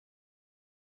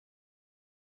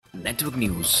Network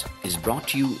News is brought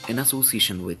to you in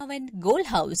association with Gold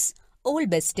House, Old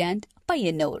Bus Stand,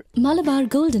 Payyanur. Malabar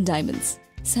Gold and Diamonds.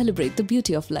 Celebrate the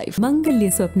beauty of life.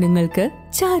 Mangalya Swapnangalkku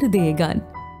Charudegan.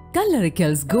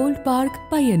 Kallarikals Gold Park,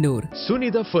 Payyanur.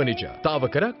 Sunitha Furniture,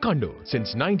 Tavakara, Kannur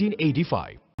since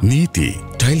 1985. Neeti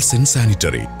Tiles and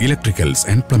Sanitary, Electricals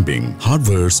and Plumbing,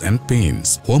 Hardwares and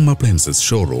Paints, Home Appliances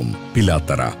Showroom,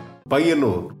 Pilatara.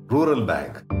 Payyanur Rural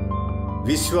Bank.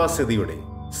 വിശ്വാസ്യതയുടെ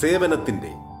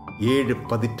സേവനത്തിന്റെ 7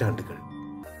 പതിറ്റാണ്ടുകൾ.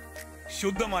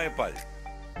 ശുദ്ധമായ പാൽ,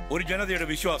 ഒരു ജനതയുടെ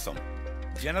വിശ്വാസം.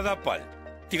 ജനതാ പാൽ,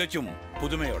 തികച്ചും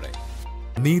പുതുമയോടെ.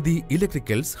 നീതി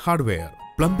electricals hardware,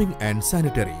 plumbing and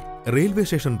sanitary, railway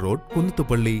station road,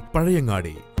 Kunnathupally,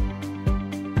 Pazhayangadi.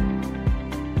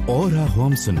 Ora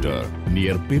Home Center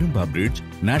near Pirumba Bridge,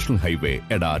 National Highway,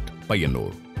 Edat,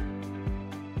 Payyanur.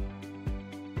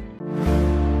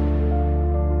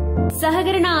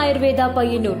 Sahagarana Ayurveda,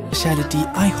 Payyanur. Charity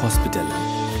Eye Hospital.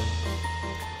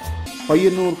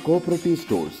 Payyanur Cooperative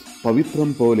Stores,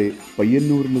 Pavitram Pole,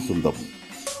 Payyanurinu Sundam.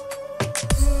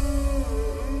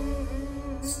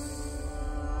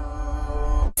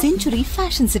 Century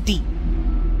Fashion City.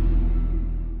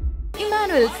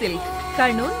 Emmanuel Silk,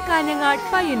 Kannur, Kanangad,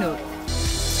 Payyanur.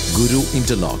 Guru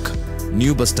Interlock,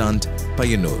 New Bus Stand,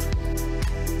 Payyanur.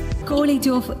 College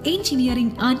of Engineering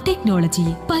and Technology,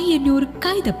 Payyanur,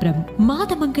 Kaidapram,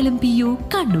 Madathumpady PO,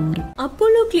 Kannur.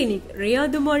 Apollo Clinic,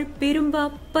 Riyadumar, Perumba,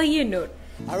 Payyanur.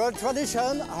 Our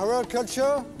tradition, our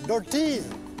culture, your team.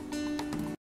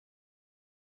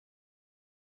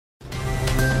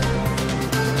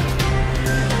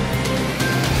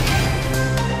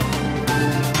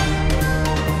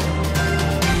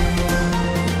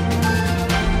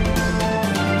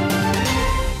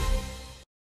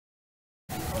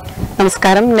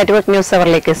 നമസ്കാരം. Network news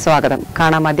അവറിലേക്ക് സ്വാഗതം.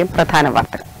 കാണാം ആദ്യം പ്രധാന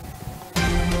വാർത്തകൾ.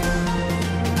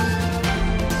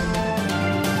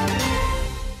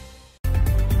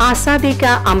 ആസാദി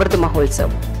കാ അമൃത്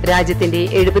മഹോത്സവ്, രാജ്യത്തിന്റെ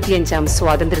 75ാം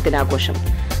സ്വാതന്ത്ര്യദിനാഘോഷം.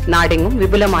 നാടെങ്ങും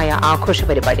വിപുലമായ ആഘോഷ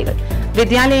പരിപാടികൾ.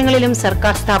 വിദ്യാലയങ്ങളിലും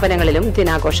സർക്കാർ സ്ഥാപനങ്ങളിലും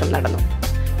ദിനാഘോഷം നടന്നു.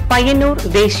 പയ്യന്നൂർ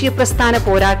ദേശീയ പ്രസ്ഥാന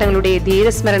പോരാട്ടങ്ങളുടെ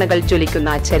ധീരസ്മരണകൾ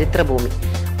ജ്വലിക്കുന്ന ചരിത്രഭൂമി.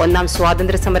 ഒന്നാം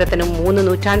സ്വാതന്ത്ര്യ സമരത്തിനും 3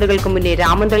 നൂറ്റാണ്ടുകൾക്ക് മുന്നേ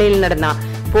രാമന്തളിയിൽ നടന്ന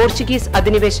പോർച്ചുഗീസ്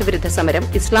അധിനിവേശ വിരുദ്ധ സമരം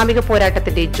ഇസ്ലാമിക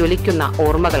പോരാട്ടത്തിന്റെ ജ്വലിക്കുന്ന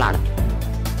ഓർമ്മകളാണ്.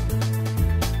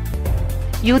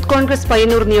 യൂത്ത് കോൺഗ്രസ്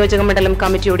പയ്യന്നൂർ നിയോജക മണ്ഡലം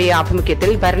കമ്മിറ്റിയുടെ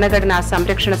ആഭിമുഖ്യത്തിൽ ഭരണഘടനാ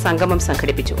സംരക്ഷണ സംഗമം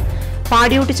സംഘടിപ്പിച്ചു.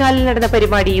 പാടിയൂട്ടിച്ചാലിൽ നടന്ന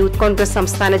പരിപാടി യൂത്ത് കോൺഗ്രസ്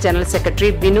സംസ്ഥാന ജനറൽ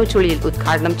സെക്രട്ടറി ബിനു ചുളിയിൽ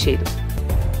ഉദ്ഘാടനം ചെയ്തു.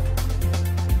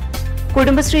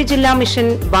 കുടുംബശ്രീ ജില്ലാ മിഷൻ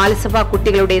ബാലസഭാ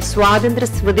കുട്ടികളുടെ സ്വാതന്ത്ര്യ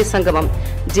സ്മൃതി സംഗമം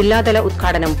ജില്ലാതല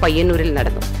ഉദ്ഘാടനം പയ്യന്നൂരിൽ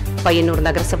നടന്നു. പയ്യന്നൂർ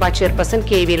നഗരസഭാ ചെയർപേഴ്സൺ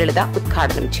കെ വി ലളിത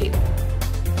ഉദ്ഘാടനം ചെയ്തു.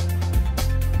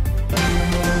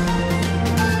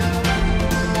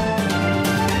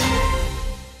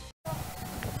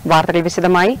 വാർത്തകൾ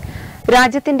വിശദമായി.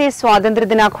 രാജ്യത്തിന്റെ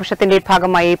സ്വാതന്ത്ര്യദിനാഘോഷത്തിന്റെ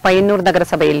ഭാഗമായി പയ്യന്നൂർ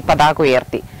നഗരസഭയിൽ പതാക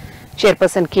ഉയർത്തി.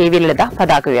 ചെയർപേഴ്സൺ കെ വി ലളിത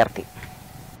പതാക ഉയർത്തി.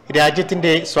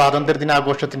 രാജ്യത്തിന്റെ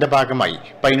സ്വാതന്ത്ര്യദിനാഘോഷത്തിന്റെ ഭാഗമായി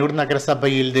പയ്യന്നൂർ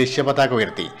നഗരസഭയിൽ ദേശീയ പതാക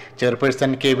ഉയർത്തി.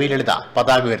 ചെയർപേഴ്സൺ കെ വി ലളിത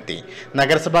പതാക ഉയർത്തി.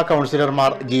 നഗരസഭാ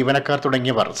കൌൺസിലർമാർ, ജീവനക്കാർ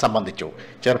തുടങ്ങിയവർ സംബന്ധിച്ചു.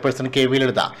 ചെയർപേഴ്സൺ കെ വി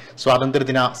ലളിത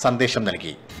സ്വാതന്ത്ര്യദിന സന്ദേശം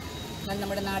നൽകി.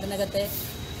 നമ്മുടെ നാടിനകത്തെ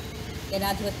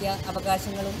ജനാധിപത്യ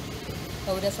അവകാശങ്ങളും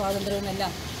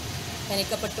പൗരസ്വാതന്ത്ര്യവുമെല്ലാം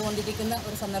ഹനിക്കപ്പെട്ടുകൊണ്ടിരിക്കുന്ന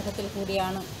ഒരു സന്ദർഭത്തിൽ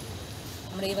കൂടിയാണ്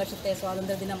നമ്മുടെ ഈ വർഷത്തെ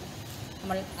സ്വാതന്ത്ര്യദിനം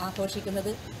നമ്മൾ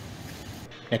ആഘോഷിക്കുന്നത്.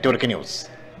 Network news,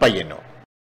 Payyanur.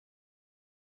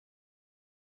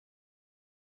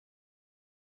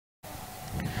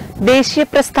 ദേശീയ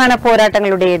പ്രസ്ഥാന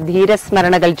പോരാട്ടങ്ങളുടെ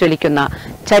ധീരസ്മരണകൾ ജ്വലിക്കുന്ന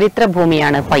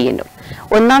ചരിത്രഭൂമിയാണ് പയ്യന്നൂർ.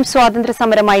 ഒന്നാം സ്വാതന്ത്ര്യ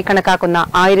സമരമായി കണക്കാക്കുന്ന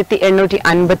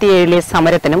 1857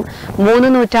 സമരത്തിനും 3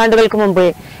 നൂറ്റാണ്ടുകൾക്ക് മുമ്പ്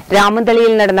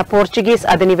രാമന്തളിയിൽ നടന്ന പോർച്ചുഗീസ്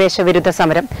അധിനിവേശ വിരുദ്ധ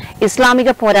സമരം ഇസ്ലാമിക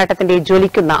പോരാട്ടത്തിന്റെ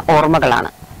ജ്വലിക്കുന്ന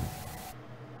ഓർമ്മകളാണ്.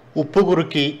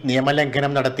 ഉപ്പുകുറുക്കി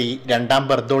നിയമലംഘനം നടത്തി രണ്ടാം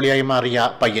ബർദോളിയായി മാറിയ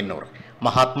പയ്യന്നൂർ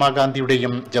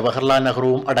മഹാത്മാഗാന്ധിയുടെയും ജവഹർലാൽ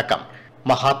നെഹ്റുവും അടക്കം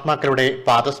മഹാത്മാക്കളുടെ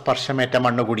പാദസ്പർശമേറ്റ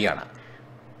മണ്ണുകൂടിയാണ്.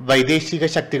 വൈദേശിക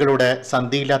ശക്തികളോട്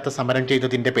സന്ധിയില്ലാത്ത സമരം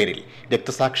ചെയ്തതിന്റെ പേരിൽ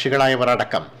രക്തസാക്ഷികളായവർ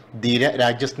അടക്കം ധീര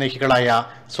രാജ്യസ്നേഹികളായ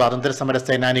സ്വാതന്ത്ര്യ സമര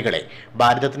സേനാനികളെ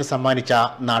ഭാരതത്തിന് സമ്മാനിച്ച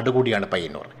നാടുകൂടിയാണ്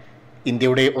പയ്യന്നൂർ.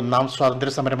 ഇന്ത്യയുടെ ഒന്നാം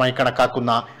സ്വാതന്ത്ര്യ സമരമായി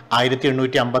കണക്കാക്കുന്ന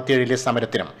 1857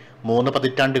 സമരത്തിനും 3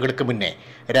 പതിറ്റാണ്ടുകൾക്ക് മുന്നേ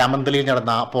രാമന്തളിയിൽ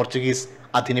നടന്ന പോർച്ചുഗീസ്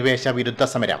അധിനിവേശ വിരുദ്ധ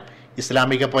സമരം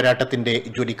ഇസ്ലാമിക പോരാട്ടത്തിന്റെ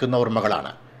ജ്വലിക്കുന്ന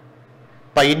ഓർമ്മകളാണ്.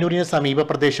 പയ്യന്നൂരിന് സമീപ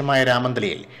പ്രദേശമായ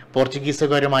രാമന്തളിയിൽ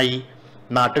പോർച്ചുഗീസുകാരുമായി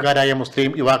നാട്ടുകാരായ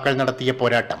മുസ്ലിം യുവാക്കൾ നടത്തിയ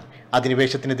പോരാട്ടം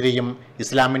അധിനിവേശത്തിനെതിരെയും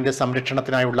ഇസ്ലാമിന്റെ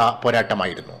സംരക്ഷണത്തിനായുള്ള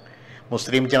പോരാട്ടമായിരുന്നു.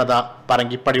 മുസ്ലിം ജനത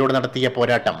പറങ്കിപ്പടയോട് നടത്തിയ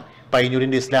പോരാട്ടം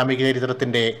പയ്യന്നൂരിന്റെ ഇസ്ലാമിക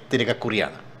ചരിത്രത്തിന്റെ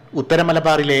തിരകക്കുറിയാണ്. ഉത്തര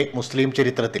മലബാറിലെ മുസ്ലിം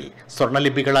ചരിത്രത്തിൽ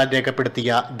സ്വർണ്ണലിപികളാൽ രേഖപ്പെടുത്തിയ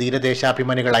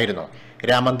ധീരദേശാഭിമാനികളായിരുന്നു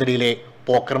രാമന്തലിയിലെ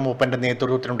പോക്കർ മൂപ്പന്റെ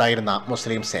നേതൃത്വത്തിലുണ്ടായിരുന്ന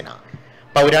മുസ്ലിം സേന.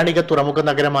 പൗരാണിക തുറമുഖ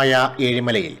നഗരമായ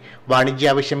ഏഴിമലയിൽ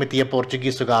വാണിജ്യാവശ്യമെത്തിയ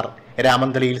പോർച്ചുഗീസുകാർ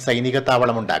രാമന്തലിയിൽ സൈനിക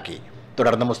താവളമുണ്ടാക്കി.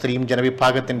 തുടർന്ന് മുസ്ലിം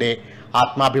ജനവിഭാഗത്തിന്റെ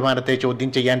ആത്മാഭിമാനത്തെ ചോദ്യം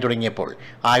ചെയ്യാൻ തുടങ്ങിയപ്പോൾ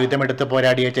ആയുധമെടുത്ത്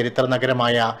പോരാടിയ ചരിത്ര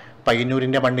നഗരമായ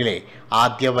പയ്യന്നൂരിന്റെ മണ്ണിലെ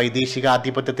ആദ്യ വൈദേശിക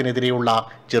ആധിപത്യത്തിനെതിരെയുള്ള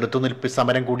ചെറുത്തുനിൽപ്പ്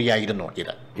സമരം കൂടിയായിരുന്നു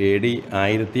ഇത്. AD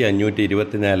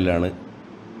 1524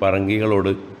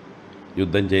 പറങ്കികളോട്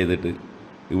യുദ്ധം ചെയ്തിട്ട്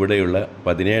ഇവിടെയുള്ള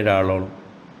 17 ആളോളം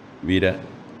വീര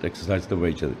രക്തസാക്ഷിത്വം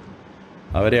വഹിച്ചത്.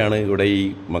 അവരെയാണ് ഇവിടെ ഈ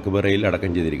മക്ബറയിൽ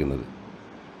അടക്കം ചെയ്തിരിക്കുന്നത്.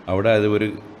 അവിടെ അത്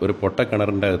ഒരു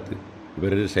പൊട്ടക്കിണറിൻ്റെ അകത്ത്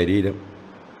ഇവരുടെ ശരീരം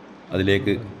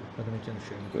അതിലേക്ക്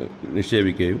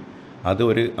നിക്ഷേപിക്കുകയും അത്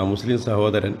ഒരു അമുസ്ലിം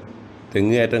സഹോദരൻ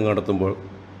തെങ്ങുകയറ്റം നടത്തുമ്പോൾ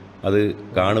അത്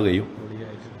കാണുകയും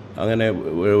അങ്ങനെ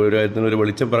ഒരു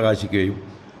വെളിച്ചം പ്രകാശിക്കുകയും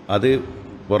അത്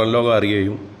പുറം ലോകം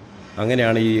അറിയുകയും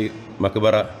അങ്ങനെയാണ് ഈ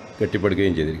മക്ബറ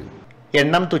കെട്ടിപ്പടുക്കുകയും ചെയ്തിരിക്കുന്നത്.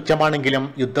 എണ്ണം തുച്ഛമാണെങ്കിലും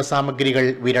യുദ്ധസാമഗ്രികൾ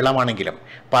വിരളമാണെങ്കിലും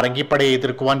പറങ്കിപ്പടയെ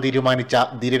എതിർക്കുവാൻ തീരുമാനിച്ച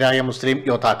ധീരരായ മുസ്ലിം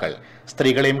യോദ്ധാക്കൾ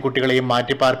സ്ത്രീകളെയും കുട്ടികളെയും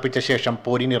മാറ്റിപ്പാർപ്പിച്ച ശേഷം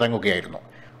പോരിനിറങ്ങുകയായിരുന്നു.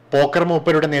 പോക്കർ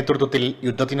മൂപ്പരുടെ നേതൃത്വത്തിൽ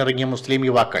യുദ്ധത്തിനിറങ്ങിയ മുസ്ലിം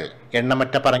യുവാക്കൾ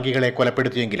എണ്ണമറ്റ പറങ്കികളെ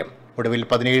കൊലപ്പെടുത്തിയെങ്കിലും ഒടുവിൽ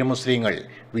 17 മുസ്ലിങ്ങൾ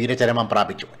വീരചരമം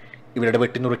പ്രാപിച്ചു. ഇവരുടെ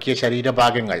വെട്ടിനുറുക്കിയ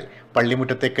ശരീരഭാഗങ്ങൾ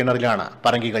പള്ളിമുറ്റത്തെ കിണറിലാണ്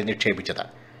പറങ്കികൾ നിക്ഷേപിച്ചത്.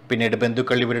 പിന്നീട്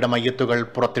ബന്ധുക്കൾ ഇവരുടെ മയ്യത്തുകൾ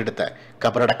പുറത്തെടുത്ത്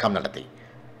ഖബറടക്കം നടത്തി.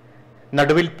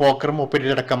 നടുവിൽ പോക്കർ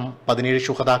മൂപ്പരിലടക്കം 17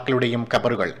 ശുഹദാക്കളുടെയും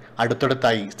ഖബറുകൾ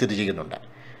അടുത്തടുത്തായി സ്ഥിതി ചെയ്യുന്നുണ്ട്.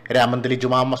 രാമന്തലി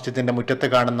ജുമാ മസ്ജിദിന്റെ മുറ്റത്ത്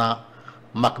കാണുന്ന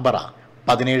മക്ബറ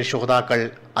 17 ശുഹദാക്കൾ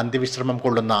അന്ത്യവിശ്രമം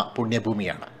കൊള്ളുന്ന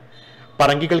പുണ്യഭൂമിയാണ്.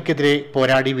 പറങ്കികൾക്കെതിരെ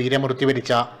പോരാടി വീരമൃത്യു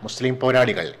വരിച്ച മുസ്ലിം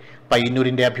പോരാളികൾ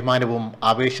പയ്യന്നൂരിന്റെ അഭിമാനവും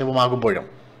ആവേശവുമാകുമ്പോഴും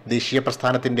ദേശീയ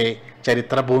പ്രസ്ഥാനത്തിന്റെ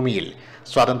ചരിത്രഭൂമിയിൽ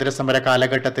സ്വാതന്ത്ര്യ സമര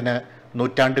കാലഘട്ടത്തിന്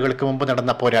നൂറ്റാണ്ടുകൾക്ക് മുമ്പ്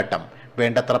നടന്ന പോരാട്ടം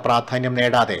വേണ്ടത്ര പ്രാധാന്യം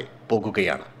നേടാതെ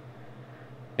പോകുകയാണ്.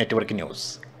 Network news,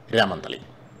 Ramanthali.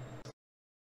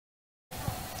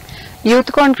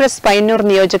 Youth Congress Payyanur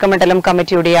നിയോജക മണ്ഡലം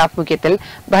കമ്മിറ്റിയുടെ ആഭിമുഖ്യത്തിൽ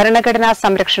ഭരണഘടനാ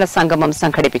സംരക്ഷണ സംഗമം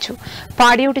സംഘടിപ്പിച്ചു.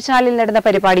 പാടിയോട്ടിച്ചാലിൽ നടന്ന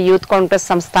പരിപാടി യൂത്ത് കോൺഗ്രസ്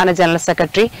സംസ്ഥാന ജനറൽ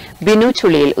സെക്രട്ടറി ബിനു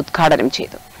ചുള്ളിയിൽ ഉദ്ഘാടനം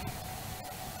ചെയ്തു.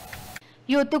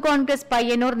 യൂത്ത് കോൺഗ്രസ്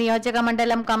പയ്യന്നൂർ നിയോജക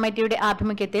മണ്ഡലം കമ്മിറ്റിയുടെ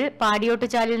ആഭിമുഖ്യത്തിൽ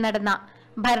പാടിയോട്ടുചാലിൽ നടന്ന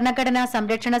ഭരണഘടനാ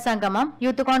സംരക്ഷണ സംഗമം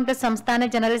യൂത്ത് കോൺഗ്രസ് സംസ്ഥാന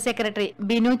ജനറൽ സെക്രട്ടറി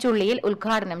ബിനു ചുള്ളിയിൽ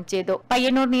ഉദ്ഘാടനം ചെയ്തു.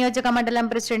 പയ്യന്നൂർ നിയോജക മണ്ഡലം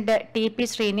പ്രസിഡന്റ് TP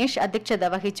ശ്രീനീഷ് അധ്യക്ഷത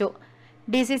വഹിച്ചു.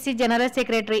 DCC general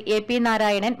secretary AP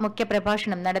Narayanan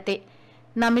മുഖ്യപ്രഭാഷണം നടത്തി.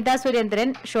 നമിത സുരേന്ദ്രൻ,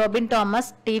 ഷോബിൻ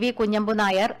തോമസ്, TV കുഞ്ഞമ്പു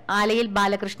നായർ, ആലയിൽ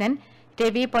ബാലകൃഷ്ണൻ,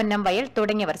 രവി പൊന്നംവയൽ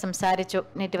തുടങ്ങിയവർ സംസാരിച്ചു.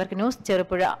 Network news,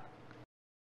 Cherupuzha.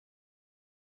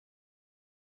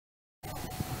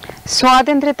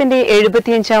 സ്വാതന്ത്ര്യത്തിന്റെ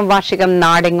 75ാം വാർഷികം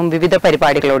നാടെങ്ങും വിവിധ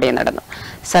പരിപാടികളോടെ നടന്നു.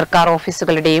 സർക്കാർ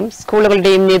ഓഫീസുകളുടെയും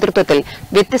സ്കൂളുകളുടെയും നേതൃത്വത്തിൽ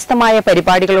വ്യത്യസ്തമായ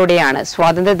പരിപാടികളോടെയാണ്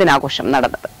സ്വാതന്ത്ര്യദിനാഘോഷം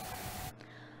നടന്നത്.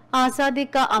 ആസാദി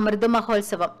കാ അമൃത്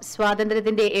മഹോത്സവം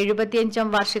സ്വാതന്ത്ര്യത്തിന്റെ 75ാം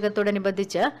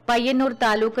വാർഷികത്തോടനുബന്ധിച്ച് പയ്യന്നൂർ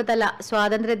താലൂക്ക് തല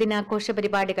സ്വാതന്ത്ര്യ ദിനാഘോഷ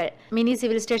പരിപാടികൾ മിനി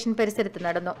സിവിൽ സ്റ്റേഷൻ പരിസരത്ത്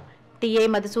നടന്നു. TA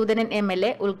മധുസൂദനൻ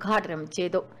MLA ഉദ്ഘാടനം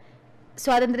ചെയ്തു.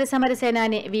 സ്വാതന്ത്ര്യ സമര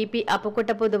സേനാനി VP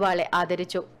അപ്പുക്കുട്ട പൊതുവാളെ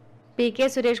ആദരിച്ചു. PK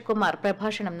സുരേഷ് കുമാർ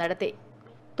പ്രഭാഷണം നടത്തി.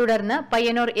 തുടർന്ന്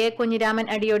പയ്യന്നൂർ A കുഞ്ഞിരാമൻ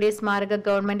അടിയോടി സ്മാരക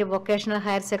ഗവൺമെന്റ് വൊക്കേഷണൽ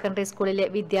ഹയർ സെക്കൻഡറി സ്കൂളിലെ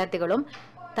വിദ്യാർത്ഥികളും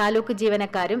താലൂക്ക്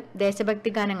ജീവനക്കാരും ദേശഭക്തി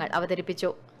ഗാനങ്ങൾ അവതരിപ്പിച്ചു.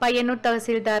 Payyanur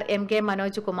tahsildar MK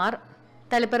Manoj Kumar,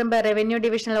 Thalapparamba revenue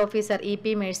divisional officer EP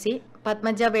Mercy,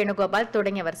 Padmaja Venugopal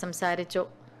തുടങ്ങിയവർ സംസാരിച്ചു.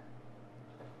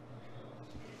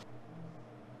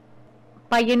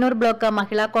 പയ്യന്നൂർ ബ്ലോക്ക്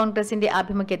മഹിളാ കോൺഗ്രസിന്റെ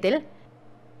ആഭിമുഖ്യത്തിൽ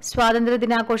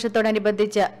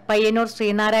സ്വാതന്ത്ര്യദിനാഘോഷത്തോടനുബന്ധിച്ച് പയ്യന്നൂർ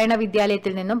ശ്രീനാരായണ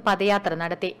വിദ്യാലയത്തിൽ നിന്നും പദയാത്ര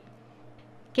നടത്തി.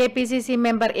 KPCC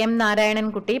മെമ്പർ M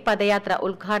നാരായണൻകുട്ടി പദയാത്ര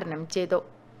ഉദ്ഘാടനം ചെയ്തു.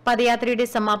 പദയാത്രയുടെ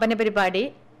സമാപന പരിപാടി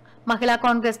മഹിളാ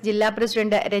കോൺഗ്രസ് ജില്ലാ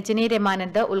പ്രസിഡന്റ് രജനി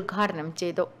രമാനന്ദ് ഉദ്ഘാടനം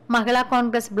ചെയ്തു. മഹിളാ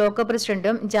കോൺഗ്രസ് ബ്ലോക്ക്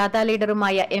പ്രസിഡന്റും ജാഥ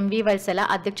ലീഡറുമായ MV വത്സല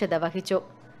അധ്യക്ഷത വഹിച്ചു.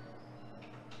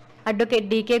 Advocate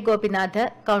DK Gopinath,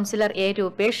 councillor A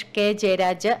Rupesh, K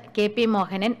Jayaraj, KP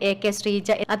Mohanan, AK Sreeja,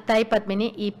 അത്തായി Padmini,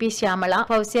 EP Shyamala,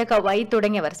 Fousiya കവൈ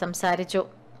തുടങ്ങിയവർ സംസാരിച്ചു.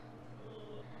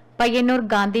 പയ്യന്നൂർ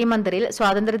ഗാന്ധി മന്ദിറിൽ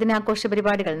സ്വാതന്ത്ര്യദിനാഘോഷ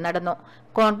പരിപാടികൾ നടന്നു.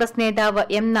 കോൺഗ്രസ് നേതാവ്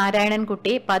M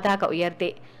നാരായണൻകുട്ടി പതാക ഉയർത്തി.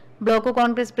 Block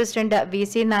Congress president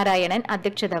VC Narayanan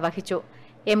അധ്യക്ഷത വഹിച്ചു.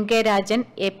 MK Rajan,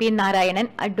 AP Narayanan,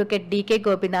 advocate DK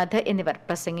Gopinath എന്നിവർ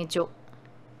പ്രസംഗിച്ചു.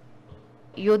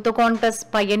 യൂത്ത് കോൺഗ്രസ്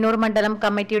പയ്യന്നൂർ മണ്ഡലം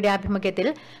കമ്മിറ്റിയുടെ ആഭിമുഖ്യത്തിൽ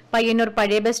പയ്യന്നൂർ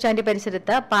പഴയ ബസ് സ്റ്റാൻഡ്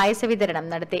പരിസരത്ത് പായസ വിതരണം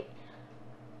നടത്തി.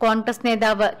 കോൺഗ്രസ്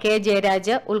നേതാവ് K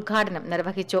ജയരാജ് ഉദ്ഘാടനം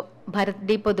നിർവഹിച്ചു. ഭരത്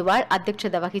D പൊതുവാൾ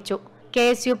അധ്യക്ഷത വഹിച്ചു.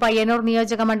 KSU പയ്യന്നൂർ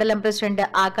നിയോജക മണ്ഡലം പ്രസിഡന്റ്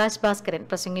ആകാശ് ഭാസ്കരൻ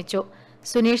പ്രസംഗിച്ചു.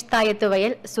 സുനീഷ്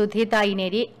തായത്തുവയൽ, സുധി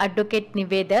തായിനേരി, അഡ്വക്കേറ്റ്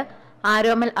നിവേദ്,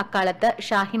 ആരോമൽ അക്കാലത്ത്,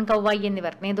 ഷാഹിൻ കൗവായി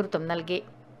എന്നിവർ നേതൃത്വം നൽകി.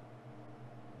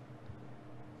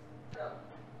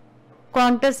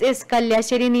 കോൺഗ്രസ് എസ്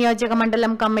കല്യാശ്ശേരി നിയോജക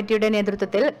മണ്ഡലം കമ്മിറ്റിയുടെ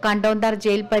നേതൃത്വത്തിൽ കണ്ടോന്താർ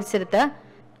ജയിൽ പരിസരത്ത്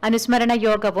അനുസ്മരണ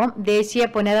യോഗവും ദേശീയ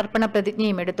പുനരർപ്പണ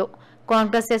പ്രതിജ്ഞയും എടുത്തു.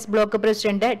 Congress S block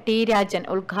president T Rajan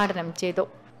ഉദ്ഘാടനം ചെയ്തു.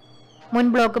 മുൻ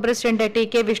block president T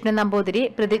K Vishnu Namboothiri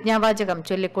പ്രതിജ്ഞാവാചകം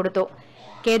ചൊല്ലിക്കൊടുത്തു.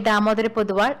 കെ ദാമോദര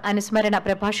പൊതുവാൾ അനുസ്മരണ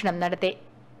പ്രഭാഷണം നടത്തി.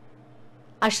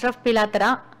 Ashraf Pilathara,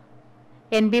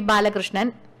 N B Balakrishnan,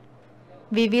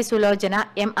 V V Sulochana,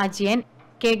 M അജിയൻ,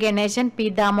 K Ganesan, P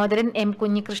Damodaran, M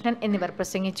Kunhikrishnan എന്നിവർ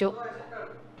പ്രസംഗിച്ചു.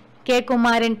 K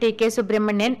Kumaran, T K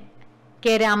Subramanian,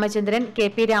 K Ramachandran, K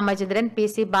P Ramachandran, P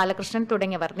C Balakrishnan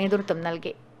തുടങ്ങിയവർ നേതൃത്വം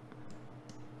നൽകി.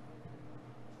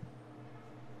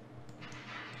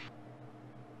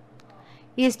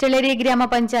 ഈസ്റ്റലേരി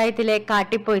ഗ്രാമപഞ്ചായത്തിലെ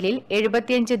കാട്ടിപ്പൊയിലിൽ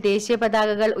 75 ദേശീയ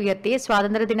പതാകകൾ ഉയർത്തി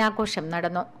സ്വാതന്ത്ര്യദിനാഘോഷം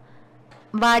നടന്നു.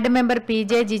 വാർഡ് മെമ്പർ പി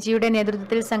ജെ ജിജിയുടെ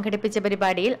നേതൃത്വത്തിൽ സംഘടിപ്പിച്ച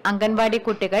പരിപാടിയിൽ അംഗൻവാടി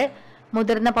കുട്ടികൾ,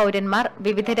 മുതിർന്ന പൌരന്മാർ,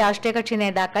 വിവിധ രാഷ്ട്രീയ കക്ഷി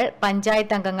നേതാക്കൾ,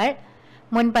 പഞ്ചായത്ത് അംഗങ്ങൾ,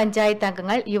 മുൻ പഞ്ചായത്ത്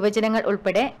അംഗങ്ങൾ, യുവജനങ്ങൾ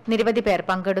ഉൾപ്പെടെ നിരവധി പേർ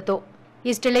പങ്കെടുത്തു.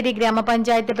 ഈസ്റ്റലേരി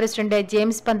ഗ്രാമപഞ്ചായത്ത് പ്രസിഡന്റ്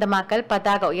ജെയിംസ് പന്തമാക്കൽ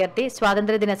പതാക ഉയർത്തി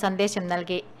സ്വാതന്ത്ര്യദിന സന്ദേശം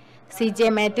നൽകി. സി ജെ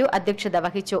മാത്യു അധ്യക്ഷത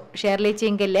വഹിച്ചു. ഷേർലി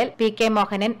ചിങ്കല്ലേൽ, പി കെ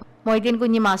മോഹനൻ, മൊയ്തീൻ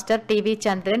കുഞ്ഞി മാസ്റ്റർ, ടി വി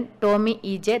ചന്ദ്രൻ, ടോമി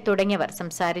ഇ ജെ തുടങ്ങിയവർ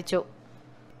സംസാരിച്ചു.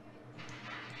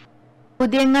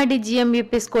 Puthiyangadi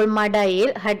GMUP school മടായിയിൽ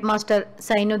headmaster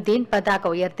Zainuddin പതാക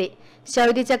ഉയർത്തി.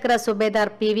 ശൗര്യചക്ര സുബേദാർ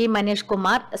PV മനീഷ്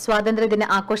കുമാർ സ്വാതന്ത്ര്യദിന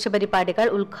ആഘോഷ പരിപാടികൾ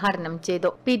ഉദ്ഘാടനം ചെയ്തു.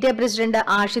 PTA പ്രസിഡന്റ്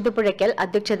ആഷിദ് പുഴയ്ക്കൽ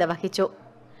അധ്യക്ഷത വഹിച്ചു.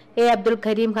 A Abdul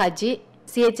Kareem Haji,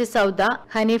 CH Sauda,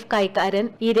 Hanif Kaykkaran,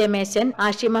 E Rameshan,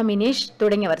 Ashima Minish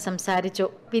തുടങ്ങിയവർ സംസാരിച്ചു.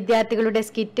 വിദ്യാർത്ഥികളുടെ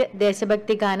സ്കിറ്റ്,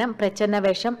 ദേശഭക്തി ഗാനം,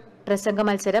 പ്രച്ഛന്നവേഷം, പ്രസംഗ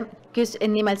മത്സരം, ക്വിസ്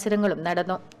എന്നീ മത്സരങ്ങളും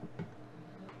നടന്നു.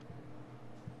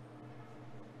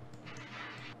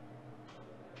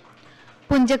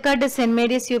 പുഞ്ചക്കാട് സെന്റ്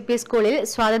മേരീസ് UP സ്കൂളിൽ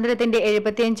സ്വാതന്ത്ര്യത്തിന്റെ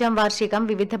 75ാം വാർഷികം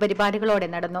വിവിധ പരിപാടികളോടെ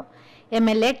നടന്നു.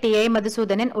 MLA TI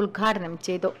മധുസൂദനൻ ഉദ്ഘാടനം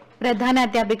ചെയ്തു. പ്രധാന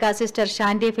അധ്യാപിക സിസ്റ്റർ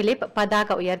ഷാൻഡി ഫിലിപ്പ്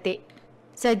പതാക ഉയർത്തി.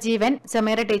 Sajeevan,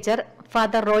 Sameera teacher,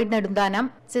 father Roy നെടുന്താനം,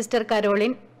 sister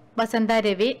Caroline, വസന്ത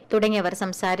രവി തുടങ്ങിയവർ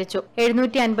സംസാരിച്ചു.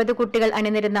 750 കുട്ടികൾ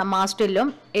അണിനിരുന്ന മാസ്റ്റിലും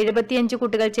 75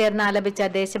 കുട്ടികൾ ചേർന്ന് ആലപിച്ച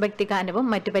ദേശഭക്തി ഗാനവും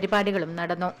മറ്റു പരിപാടികളും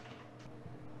നടന്നു.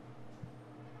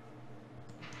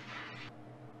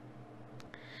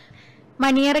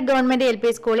 മണിയറ ഗവൺമെന്റ് LP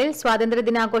സ്കൂളിൽ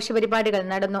സ്വാതന്ത്ര്യദിനാഘോഷ പരിപാടികൾ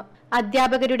നടന്നു.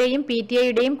 അധ്യാപകരുടെയും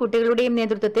PTA-യുടെയും കുട്ടികളുടെയും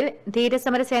നേതൃത്വത്തിൽ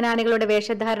ധീരസമര സേനാനികളുടെ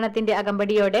വേഷധാരണത്തിന്റെ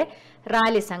അകമ്പടിയോടെ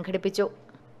റാലി സംഘടിപ്പിച്ചു.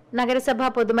 നഗരസഭാ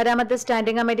പൊതുമരാമത്ത്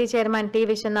standing committee chairman T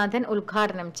Viswanathan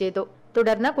ഉദ്ഘാടനം ചെയ്തു.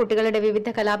 തുടർന്ന് കുട്ടികളുടെ വിവിധ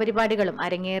കലാപരിപാടികളും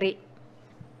അരങ്ങേറി.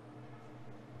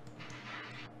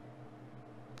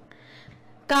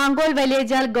 കാങ്കോൽ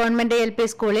വലിയജാൽ ഗവൺമെന്റ് LP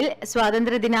സ്കൂളിൽ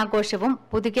സ്വാതന്ത്ര്യദിനാഘോഷവും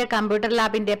പുതുക്കിയ കമ്പ്യൂട്ടർ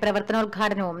ലാബിന്റെ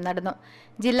പ്രവർത്തനോദ്ഘാടനവും നടന്നു.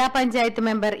 ജില്ലാ പഞ്ചായത്ത്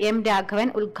മെമ്പർ M രാഘവൻ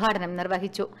ഉദ്ഘാടനം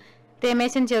നിർവഹിച്ചു.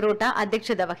 രമേശൻ ചെറൂട്ട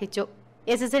അധ്യക്ഷത വഹിച്ചു.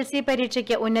 SSLC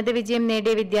പരീക്ഷയ്ക്ക് ഉന്നത വിജയം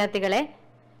നേടിയ വിദ്യാർത്ഥികളെ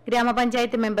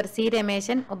ഗ്രാമപഞ്ചായത്ത് മെമ്പർ C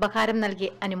രമേശൻ ഉപഹാരം നൽകി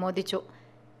അനുമോദിച്ചു.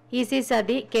 EC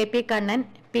sati, KP Kannan,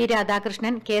 P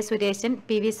Radhakrishnan, K Sureshan,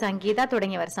 PV സംഗീത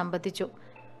തുടങ്ങിയവർ സംബന്ധിച്ചു.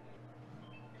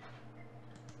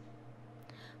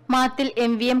 മാത്തിൽ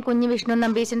MVM കുഞ്ഞിവിഷ്ണു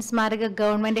നമ്പീശൻ സ്മാരക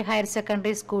ഗവൺമെന്റ് ഹയർ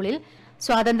സെക്കൻഡറി സ്കൂളിൽ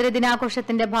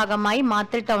സ്വാതന്ത്ര്യദിനാഘോഷത്തിന്റെ ഭാഗമായി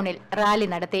മാത്തിൽ ടൗണിൽ റാലി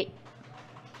നടത്തി.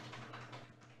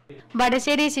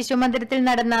 വടശ്ശേരി ശിശുമന്ദിരത്തിൽ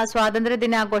നടന്ന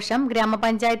സ്വാതന്ത്ര്യദിനാഘോഷം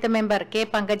ഗ്രാമപഞ്ചായത്ത് മെമ്പർ K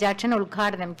പങ്കജാക്ഷൻ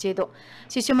ഉദ്ഘാടനം ചെയ്തു.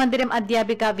 ശിശുമന്ദിരം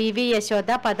അധ്യാപിക VV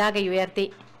യശോദ പതാക ഉയർത്തി.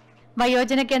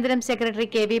 വയോജന കേന്ദ്രം secretary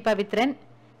KV Pavithran,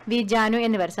 V Janu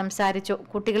എന്നിവർ സംസാരിച്ചു.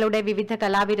 കുട്ടികളുടെ വിവിധ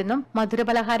കലാവിരുന്നും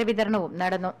മധുരപലഹാര വിതരണവും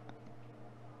നടന്നു.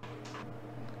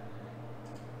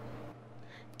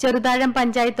 ചെറുതാഴം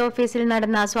പഞ്ചായത്ത് ഓഫീസിൽ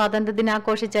നടന്ന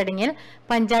സ്വാതന്ത്ര്യദിനാഘോഷ ചടങ്ങിൽ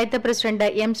പഞ്ചായത്ത് പ്രസിഡന്റ്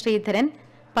M ശ്രീധരൻ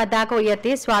പതാക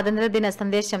ഉയർത്തി സ്വാതന്ത്ര്യദിന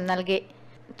സന്ദേശം നൽകി.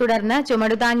 തുടർന്ന്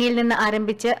ചുമടുതാങ്ങിയിൽ നിന്ന്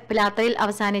ആരംഭിച്ച് പിലാത്തറയിൽ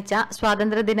അവസാനിച്ച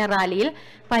സ്വാതന്ത്ര്യദിന റാലിയിൽ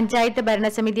പഞ്ചായത്ത്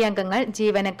ഭരണസമിതി അംഗങ്ങൾ,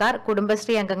 ജീവനക്കാർ,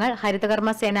 കുടുംബശ്രീ അംഗങ്ങൾ,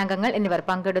 ഹരിതകർമ്മ സേനാംഗങ്ങൾ എന്നിവർ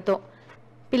പങ്കെടുത്തു.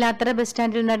 പിലാത്തറ ബസ്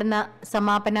സ്റ്റാൻഡിൽ നടന്ന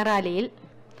സമാപന റാലിയിൽ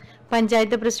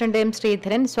പഞ്ചായത്ത് പ്രസിഡന്റ് M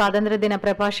ശ്രീധരൻ സ്വാതന്ത്ര്യദിന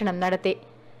പ്രഭാഷണം നടത്തി.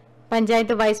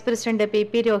 Panchayat vice president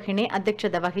PP Rohini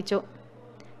അധ്യക്ഷത വഹിച്ചു.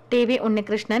 TV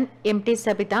Unnikrishnan, MT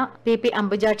Sabitha, PP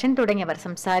Ambujakshan തുടങ്ങിയവർ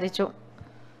സംസാരിച്ചു.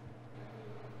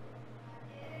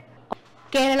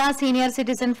 Kerala senior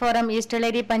citizen forum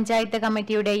East Eleri panchayat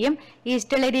കമ്മിറ്റിയുടെയും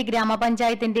East Eleri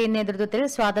ഗ്രാമപഞ്ചായത്തിന്റെയും നേതൃത്വത്തിൽ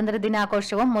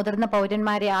സ്വാതന്ത്ര്യദിനാഘോഷവും മുതിർന്ന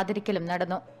പൌരന്മാരെ ആദരിക്കലും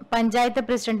നടന്നു. പഞ്ചായത്ത്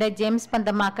പ്രസിഡന്റ് ജെയിംസ്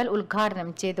പന്തമാക്കൽ ഉദ്ഘാടനം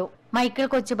ചെയ്തു. മൈക്കിൾ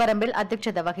കൊച്ചുപറമ്പിൽ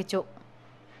അധ്യക്ഷത വഹിച്ചു.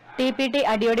 TPT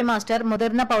അടിയോടി മാസ്റ്റർ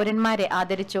മുതിർന്ന പൌരന്മാരെ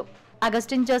ആദരിച്ചു.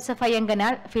 Augustine Joseph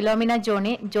അയ്യങ്കനാൾ, Philomena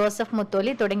Johnny, Joseph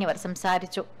Mutholy തുടങ്ങിയവർ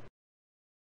സംസാരിച്ചു.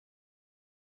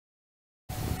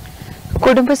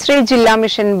 കുടുംബശ്രീ ജില്ലാ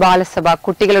മിഷൻ ബാലസഭ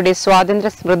കുട്ടികളുടെ സ്വാതന്ത്ര്യ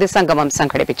സ്മൃതി സംഗമം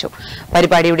സംഘടിപ്പിച്ചു.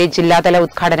 പരിപാടിയുടെ ജില്ലാതല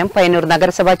ഉദ്ഘാടനം പയ്യന്നൂർ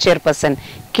നഗരസഭാ ചെയർപേഴ്സൺ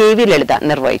KV ലളിത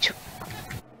നിർവഹിച്ചു.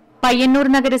 പയ്യന്നൂർ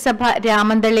നഗരസഭ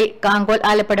രാമന്തളി, കാങ്കോൽ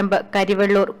ആലപ്പടമ്പ്,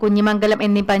 കരിവെള്ളൂർ, കുഞ്ഞിമംഗലം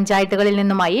എന്നീ പഞ്ചായത്തുകളിൽ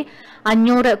നിന്നുമായി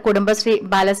 500 കുടുംബശ്രീ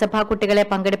ബാലസഭാ കുട്ടികളെ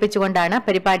പങ്കെടുപ്പിച്ചുകൊണ്ടാണ്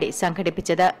പരിപാടി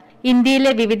സംഘടിപ്പിച്ചത്.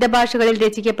 ഇന്ത്യയിലെ വിവിധ ഭാഷകളിൽ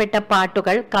രചിക്കപ്പെട്ട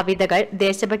പാട്ടുകൾ, കവിതകൾ,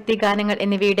 ദേശഭക്തി ഗാനങ്ങൾ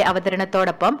എന്നിവയുടെ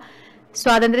അവതരണത്തോടൊപ്പം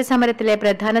സ്വാതന്ത്ര്യസമരത്തിലെ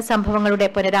പ്രധാന സംഭവങ്ങളുടെ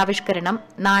പുനരാവിഷ്കരണം,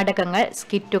 നാടകങ്ങൾ,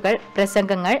 സ്കിറ്റുകൾ,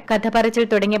 പ്രസംഗങ്ങൾ, കഥപറച്ചിൽ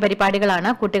തുടങ്ങിയ പരിപാടികളാണ്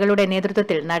കുട്ടികളുടെ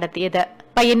നേതൃത്വത്തിൽ നടത്തിയത്.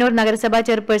 പയ്യന്നൂർ നഗരസഭാ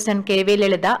ചെയർപേഴ്സൺ KV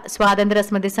ലളിത സ്വാതന്ത്ര്യ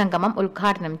സ്മൃതി സംഗമം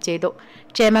ഉദ്ഘാടനം ചെയ്തു.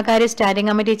 ക്ഷേമകാര്യ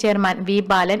സ്റ്റാൻഡിംഗ് കമ്മിറ്റി ചെയർമാൻ V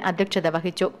ബാലൻ അധ്യക്ഷത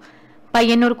വഹിച്ചു.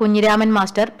 പയ്യന്നൂർ കുഞ്ഞിരാമൻ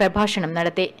മാസ്റ്റർ പ്രഭാഷണം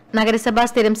നടത്തി. നഗരസഭാ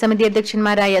സ്ഥിരം സമിതി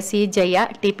അധ്യക്ഷന്മാരായ C Jaya,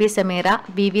 TP Sameera,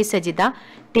 VV Sajitha,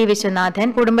 T Viswanathan,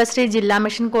 Kudumbashree ജില്ലാ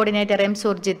mission coordinator M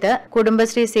Surjit,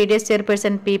 Kudumbashree CDS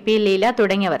chairperson PP Leela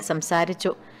തുടങ്ങിയവർ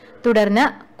സംസാരിച്ചു. തുടർന്ന്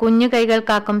കുഞ്ഞു കൈകൾ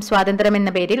കാക്കും സ്വാതന്ത്ര്യം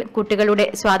എന്ന പേരിൽ കുട്ടികളുടെ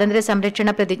സ്വാതന്ത്ര്യ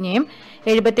സംരക്ഷണ പ്രതിജ്ഞയും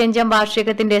 75ാം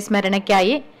വാർഷികത്തിന്റെ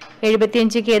സ്മരണയ്ക്കായി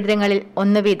 75 കേന്ദ്രങ്ങളിൽ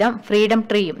 1 വീതം ഫ്രീഡം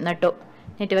ട്രീയും നട്ടു.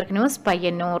 Network news,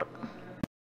 Payyanur.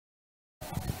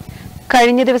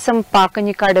 കഴിഞ്ഞ ദിവസം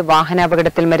പാക്കഞ്ഞിക്കാട്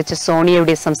വാഹനാപകടത്തിൽ മരിച്ച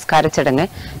സോണിയയുടെ സംസ്കാര ചടങ്ങ്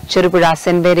ചെറുപുഴ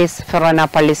സെന്റ് മേരീസ് ഫെറോന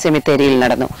പള്ളി സെമിത്തേരിയിൽ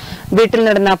നടന്നു. വീട്ടിൽ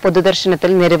നടന്ന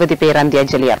പൊതുദർശനത്തിൽ നിരവധി പേർ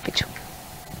അന്ത്യാഞ്ജലി അർപ്പിച്ചു.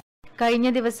 കഴിഞ്ഞ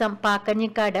ദിവസം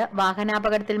പാക്കഞ്ഞിക്കാട്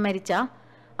വാഹനാപകടത്തിൽ മരിച്ച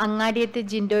അങ്ങാടിയത്ത്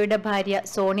ജിൻഡോയുടെ ഭാര്യ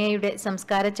സോണിയയുടെ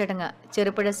സംസ്കാര ചടങ്ങ്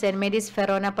ചെറുപുഴ സെന്റ് മേരീസ്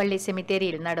ഫെറോന പള്ളി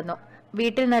സെമിത്തേരിയിൽ നടന്നു.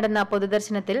 വീട്ടിൽ നടന്ന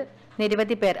പൊതുദർശനത്തിൽ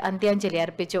നിരവധി പേർ അന്ത്യാഞ്ജലി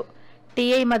അർപ്പിച്ചു.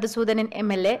 TI Madhusoodanan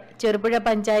MLA, Cherupuzha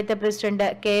panchayat president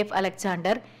KF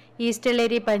Alexander,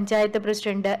 East Eleri panchayat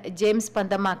president James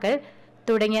Panthamakkal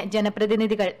തുടങ്ങിയ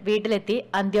ജനപ്രതിനിധികൾ വീട്ടിലെത്തി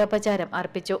അന്ത്യോപചാരം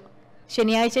അർപ്പിച്ചു.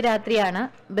 ശനിയാഴ്ച രാത്രിയാണ്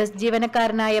ബസ്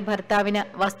ജീവനക്കാരനായ ഭർത്താവിന്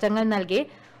വസ്ത്രങ്ങൾ നൽകി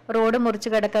റോഡ്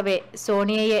മുറിച്ചു കടക്കവേ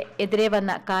സോണിയയെ എതിരെ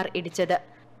വന്ന കാർ ഇടിച്ചത്.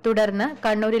 തുടർന്ന്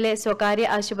കണ്ണൂരിലെ സ്വകാര്യ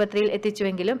ആശുപത്രിയിൽ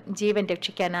എത്തിച്ചുവെങ്കിലും ജീവൻ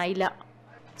രക്ഷിക്കാനായില്ല.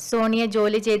 സോണിയ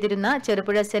ജോലി ചെയ്തിരുന്ന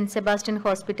ചെറുപുഴ സെന്റ് സെബാസ്റ്റ്യൻ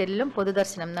ഹോസ്പിറ്റലിലും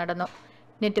പൊതുദർശനം നടന്നു.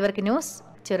 Network news,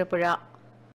 Cherupuzha.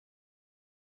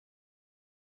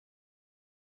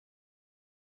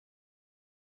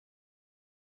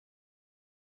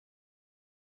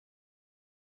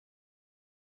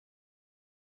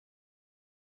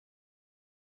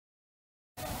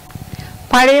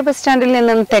 പഴയ ബസ് സ്റ്റാൻഡിൽ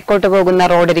നിന്നും തെക്കോട്ട് പോകുന്ന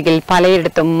റോഡരികിൽ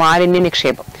പലയിടത്തും മാലിന്യ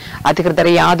നിക്ഷേപം. അധികൃതർ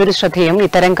യാതൊരു ശ്രദ്ധയും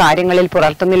ഇത്തരം കാര്യങ്ങളിൽ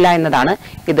പുലർത്തുന്നില്ല എന്നതാണ്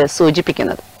ഇത്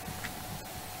സൂചിപ്പിക്കുന്നത്.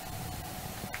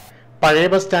 പഴയ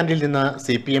ബസ് സ്റ്റാൻഡിൽ നിന്ന്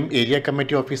CPM ഏരിയ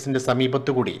കമ്മിറ്റി ഓഫീസിന്റെ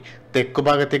സമീപത്തുകൂടി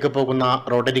തെക്കുഭാഗത്തേക്ക് പോകുന്ന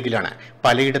റോഡരികിലാണ്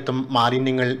പലയിടത്തും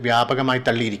മാലിന്യങ്ങൾ വ്യാപകമായി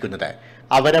തള്ളിയിരിക്കുന്നത്.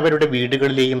 അവരവരുടെ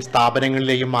വീടുകളിലെയും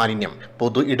സ്ഥാപനങ്ങളിലെയും മാലിന്യം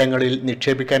പൊതു ഇടങ്ങളിൽ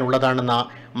നിക്ഷേപിക്കാനുള്ളതാണെന്ന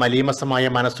മലീമസമായ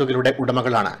മനസ്സുകളുടെ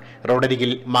ഉടമകളാണ്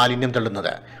റോഡരികിൽ മാലിന്യം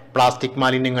തള്ളുന്നത്. പ്ലാസ്റ്റിക്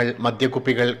മാലിന്യങ്ങൾ,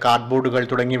 മദ്യക്കുപ്പികൾ, കാർഡ്ബോർഡുകൾ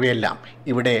തുടങ്ങിയവയെല്ലാം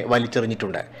ഇവിടെ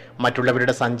വലിച്ചെറിഞ്ഞിട്ടുണ്ട്.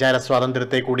 മറ്റുള്ളവരുടെ സഞ്ചാര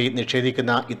സ്വാതന്ത്ര്യത്തെ കൂടി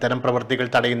നിഷേധിക്കുന്ന ഇത്തരം പ്രവൃത്തികൾ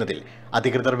തടയുന്നതിൽ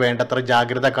അധികൃതർ വേണ്ടത്ര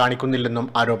ജാഗ്രത കാണിക്കുന്നില്ലെന്നും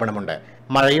ആരോപണമുണ്ട്.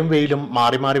 മഴയും വെയിലും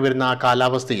മാറി മാറി വരുന്ന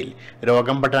കാലാവസ്ഥയിൽ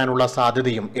രോഗം പടരാനുള്ള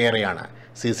സാധ്യതയും ഏറെയാണ്.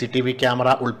 CCTV ക്യാമറ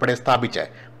ഉൾപ്പെടെ സ്ഥാപിച്ച്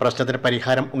പ്രശ്നത്തിന്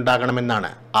പരിഹാരം ഉണ്ടാകണമെന്നാണ്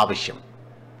ആവശ്യം.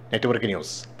 Network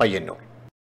news, Payyanur.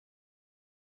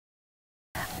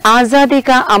 ആസാദി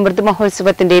കാ അമൃത്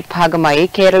മഹോത്സവത്തിന്റെ ഭാഗമായി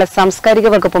കേരള സാംസ്കാരിക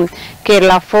വകുപ്പും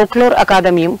കേരള ഫോക്ലോർ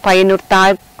അക്കാദമിയും പയ്യന്നൂർ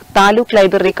താലൂക്ക്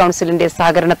ലൈബ്രറി കൌൺസിലിന്റെ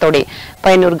സഹകരണത്തോടെ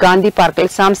പയ്യന്നൂർ ഗാന്ധി പാർക്കിൽ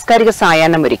സാംസ്കാരിക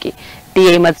സായാഹ്നമൊരുക്കി.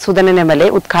 TI മധുസൂദനൻ MLA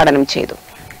ഉദ്ഘാടനം ചെയ്തു.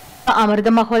 അമൃത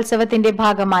മഹോത്സവത്തിന്റെ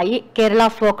ഭാഗമായി Kerala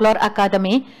folklore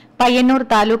academy Payyanur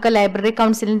taluk library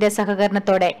കൌൺസിലിന്റെ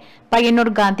സഹകരണത്തോടെ പയ്യന്നൂർ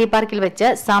ഗാന്ധി പാർക്കിൽ വെച്ച്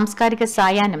സാംസ്കാരിക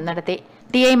സായാഹ്നം നടത്തി.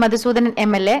 TI മധുസൂദനൻ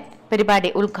MLA പരിപാടി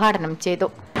ഉദ്ഘാടനം ചെയ്തു.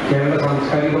 കേരള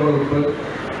സാംസ്കാരിക വകുപ്പ്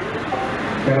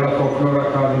കേരള ഫോക്ലോർ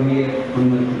അക്കാദമിയെ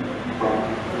മുൻനിർത്തി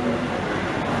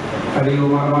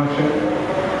അലികുമാർ മാഷ്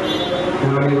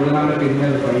ഞങ്ങൾ ഇരുന്നാണ്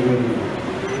പിന്നീട് പരിഗണിക്കുന്നത്.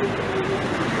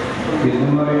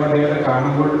 ഇതെന്ന് പറയുമ്പോൾ അദ്ദേഹത്തെ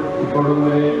കാണുമ്പോൾ ഇപ്പോഴും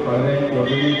വരെ വളരെ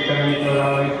ഒതുങ്ങിക്കാനായിട്ടുള്ള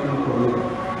ഒരാളായിട്ട് തോന്നുന്നു.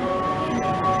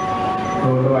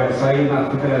 അതുകൊണ്ട് വയസ്സായി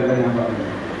അർത്ഥത്തിലല്ല ഞാൻ പറഞ്ഞത്.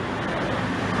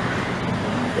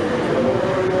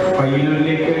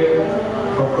 പയ്യന്നൂരിലേക്ക്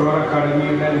ഫോക്ലോർ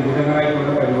അക്കാദമിയുടെ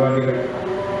വിവിധങ്ങളായിട്ടുള്ള പരിപാടികൾ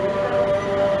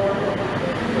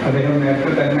അദ്ദേഹം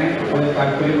നേരത്തെ തന്നെ അത്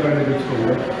താല്പര്യം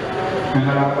പ്രകടിപ്പിച്ചിട്ടുണ്ട്.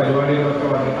 ഞങ്ങൾ ആ പരിപാടികളൊക്കെ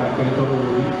വളരെ താല്പര്യത്തോടു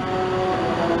കൂടി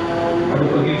അത്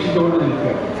പ്രതീക്ഷിച്ചുകൊണ്ട്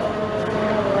നിൽക്കുകയാണ്.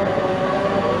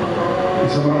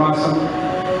 ഡിസംബർ മാസം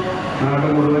നാട്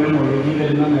മുഴുവനും ഒഴുകി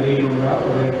വരുന്ന നിലയിലുള്ള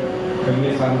ഒരു വലിയ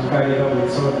സാംസ്കാരിക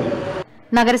ഉത്സവത്തിൽ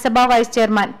നഗരസഭാ വൈസ്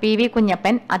ചെയർമാൻ PV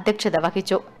കുഞ്ഞപ്പൻ അധ്യക്ഷത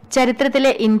വഹിച്ചു.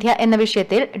 ചരിത്രത്തിലെ ഇന്ത്യ എന്ന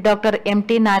വിഷയത്തിൽ ഡോക്ടർ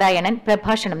MT നാരായണൻ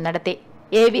പ്രഭാഷണം നടത്തി.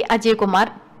 AV Ajaykumar,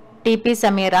 TP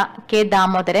Sameera, K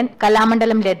Damodaran,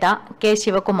 Kalamandalam Latha, K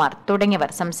Shivakumar തുടങ്ങിയവർ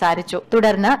സംസാരിച്ചു.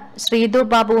 തുടർന്ന് ശ്രീധു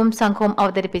ബാബുവും സംഘവും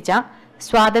അവതരിപ്പിച്ച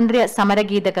സ്വാതന്ത്ര്യ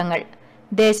സമരഗീതകങ്ങൾ,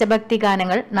 ദേശഭക്തി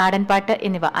ഗാനങ്ങൾ, നാടൻപാട്ട്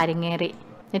എന്നിവ അരങ്ങേറി.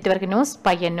 Network news,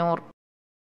 Payyanur.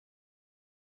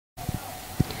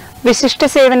 വിശിഷ്ട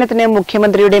സേവനത്തിന്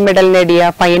മുഖ്യമന്ത്രിയുടെ മെഡൽ നേടിയ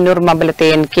പയ്യന്നൂർ മമ്പലത്തെ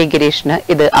NK ഗിരീഷിന്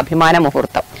ഇത് അഭിമാന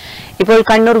മുഹൂർത്തം. ഇപ്പോൾ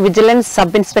കണ്ണൂർ വിജിലൻസ്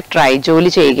സബ് ഇൻസ്പെക്ടറായി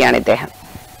ജോലി ചെയ്യുകയാണ് ഇദ്ദേഹം.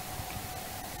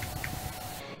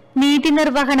 നീതി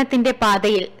നിർവഹണത്തിന്റെ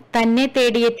പാതയിൽ തന്നെ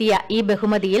തേടിയെത്തിയ ഈ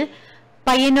ബഹുമതിയിൽ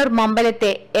പയ്യന്നൂർ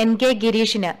മമ്പലത്തെ NK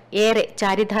ഗിരീഷിന് ഏറെ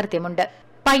ചാരിതാർത്ഥ്യമുണ്ട്.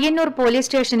 പയ്യന്നൂർ പോലീസ്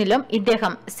സ്റ്റേഷനിലും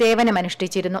ഇദ്ദേഹം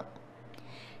സേവനമനുഷ്ഠിച്ചിരുന്നു.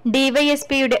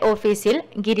 ഡിവൈഎസ്പിയുടെ ഓഫീസിൽ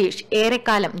ഗിരീഷ്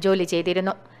ഏറെക്കാലം ജോലി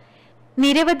ചെയ്തിരുന്നു.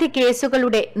 നിരവധി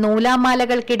കേസുകളുടെ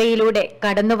നൂലാമാലകൾക്കിടയിലൂടെ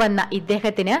കടന്നുവന്ന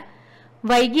ഇദ്ദേഹത്തിന്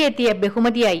വൈകിയെത്തിയ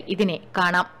ബഹുമതിയായി ഇതിനെ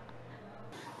കാണാം.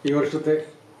 ഈ വർഷത്തെ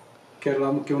കേരള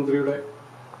മുഖ്യമന്ത്രിയുടെ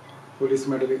പോലീസ്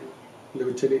മെഡൽ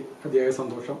ലഭിച്ചതിൽ അതിയായ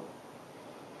സന്തോഷം.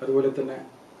 അതുപോലെ തന്നെ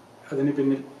അതിന്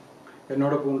പിന്നിൽ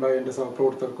എന്നോടൊപ്പം ഉണ്ടായ എൻ്റെ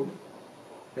സഹപ്രവർത്തകർക്കും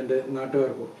എൻ്റെ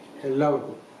നാട്ടുകാർക്കും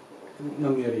എല്ലാവർക്കും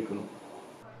നന്ദി അറിയിക്കുന്നു.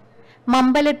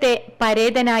 മമ്പലത്തെ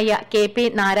പരേതനായ KP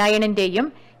നാരായണന്റെയും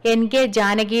NK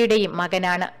ജാനകിയുടെയും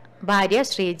മകനാണ്. ഭാര്യ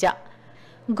ശ്രീജ,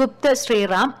 ഗുപ്ത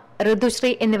ശ്രീറാം,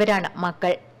 ഋതുശ്രീ എന്നിവരാണ്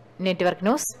മക്കൾ. Network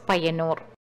news, Payyanur.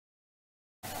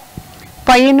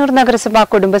 പയ്യന്നൂർ നഗരസഭ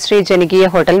കുടുംബശ്രീ ജനകീയ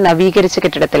ഹോട്ടൽ നവീകരിച്ച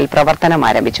കെട്ടിടത്തിൽ പ്രവർത്തനം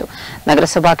ആരംഭിച്ചു.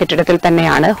 നഗരസഭാ കെട്ടിടത്തിൽ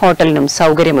തന്നെയാണ് ഹോട്ടലിനും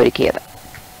സൌകര്യമൊരുക്കിയത്.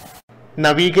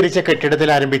 നവീകരിച്ച കെട്ടിടത്തിൽ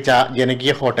ആരംഭിച്ച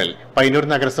ജനകീയ ഹോട്ടൽ പയ്യന്നൂർ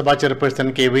നഗരസഭാ ചെയർപേഴ്സൺ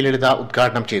KV ലളിത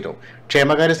ഉദ്ഘാടനം ചെയ്തു.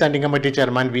 ക്ഷേമകാര്യ സ്റ്റാൻഡിംഗ് കമ്മിറ്റി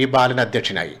ചെയർമാൻ V ബാലൻ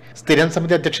അധ്യക്ഷനായി. സ്ഥിരം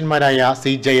സമിതി അധ്യക്ഷന്മാരായ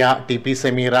C Jaya, TP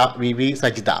Sameera, VV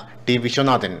Sajitha, T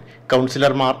Viswanathan,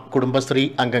 കൌൺസിലർമാർ, Kudumbashree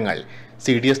അംഗങ്ങൾ,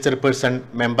 CDS ചെയർപേഴ്സൺ,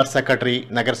 മെമ്പർ സെക്രട്ടറി,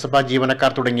 നഗരസഭാ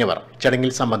ജീവനക്കാർ തുടങ്ങിയവർ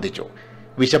ചടങ്ങിൽ സംബന്ധിച്ചു.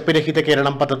 വിശപ്പ് രഹിത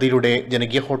കേരളം പദ്ധതിയിലൂടെ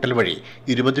ജനകീയ ഹോട്ടൽ വഴി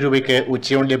 20 രൂപയ്ക്ക്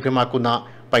ഉച്ചയൂൺ ലഭ്യമാക്കുന്ന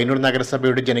പയ്യന്നൂർ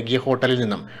നഗരസഭയുടെ ജനകീയ ഹോട്ടലിൽ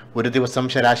നിന്നും ഒരു ദിവസം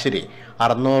ശരാശരി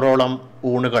 600ഓളം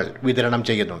ഊണുകൾ വിതരണം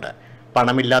ചെയ്യുന്നുണ്ട്.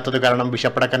 പണമില്ലാത്തത് കാരണം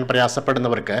വിശപ്പടക്കാൻ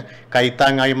പ്രയാസപ്പെടുന്നവർക്ക്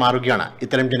കൈത്താങ്ങായി മാറുകയാണ്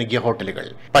ഇത്തരം ജനകീയ ഹോട്ടലുകൾ.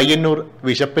 പയ്യന്നൂർ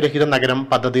വിശപ്പ് രഹിത നഗരം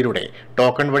പദ്ധതിയിലൂടെ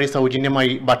ടോക്കൺ വഴി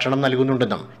സൗജന്യമായി ഭക്ഷണം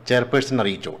നൽകുന്നുണ്ടെന്നും ചെയർപേഴ്സൺ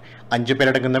അറിയിച്ചു. 5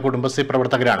 പേരടങ്ങുന്ന കുടുംബശ്രീ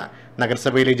പ്രവർത്തകരാണ്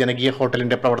നഗരസഭയിലെ ജനകീയ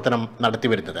ഹോട്ടലിന്റെ പ്രവർത്തനം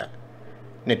നടത്തിവരുന്നത്.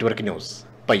 Network news,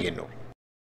 Payyanur.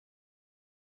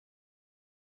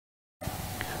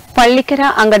 പള്ളിക്കര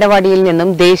അങ്കണവാടിയിൽ നിന്നും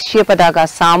ദേശീയ പതാക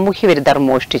സാമൂഹ്യവിരുദ്ധർ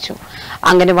മോഷ്ടിച്ചു.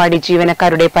 അങ്കണവാടി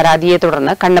ജീവനക്കാരുടെ പരാതിയെ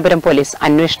തുടർന്ന് കണ്ണപുരം പോലീസ്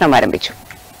അന്വേഷണം ആരംഭിച്ചു.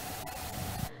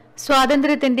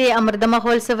 സ്വാതന്ത്ര്യത്തിന്റെ അമൃത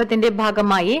മഹോത്സവത്തിന്റെ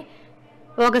ഭാഗമായി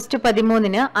ഓഗസ്റ്റ്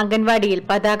 13-ന് അംഗൻവാടിയിൽ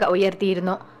പതാക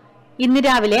ഉയർത്തിയിരുന്നു. ഇന്ന്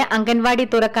രാവിലെ അംഗൻവാടി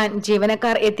തുറക്കാൻ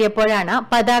ജീവനക്കാർ എത്തിയപ്പോഴാണ്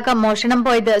പതാക മോഷണം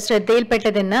പോയത്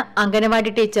ശ്രദ്ധയിൽപ്പെട്ടതെന്ന്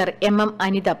അംഗനവാടി ടീച്ചർ MM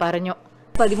അനിത പറഞ്ഞു.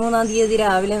 13-ാം തീയതി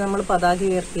രാവിലെ നമ്മൾ പതാക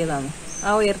ഉയർത്തിയതാണ്.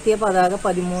 ആ ഉയർത്തിയ പതാക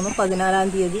 13, 14-ാം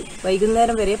തീയതി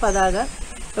വൈകുന്നേരം വരെ പതാക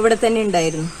ഇവിടെ തന്നെ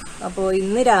ഉണ്ടായിരുന്നു. അപ്പോൾ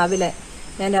ഇന്ന് രാവിലെ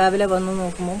ഞാൻ രാവിലെ വന്ന്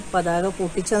നോക്കുമ്പോൾ പതാക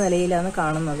പൊട്ടിച്ച നിലയിലാണ്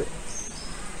കാണുന്നത്.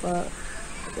 അപ്പോൾ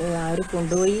ആര്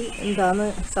കൊണ്ടുപോയി എന്താണ്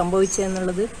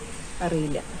സംഭവിച്ചതെന്നുള്ളത്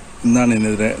അറിയില്ല. എന്താണ്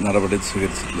ഇതിനെതിരെ നടപടി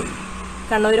സ്വീകരിച്ചിട്ടുള്ളത്?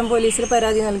 കണ്ണപുരം പോലീസിൽ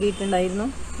പരാതി നൽകിയിട്ടുണ്ടായിരുന്നു.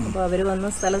 അപ്പോൾ അവർ വന്ന്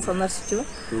സ്ഥലം സന്ദർശിച്ചു.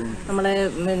 നമ്മളെ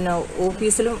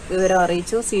ഓഫീസിലും വിവരം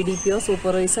അറിയിച്ചു. CDPO,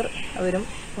 സൂപ്പർവൈസർ അവരും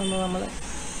വന്ന് നമ്മളെ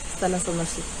സ്ഥലം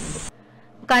സന്ദർശിച്ചിട്ടുണ്ട്.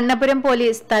 കണ്ണപുരം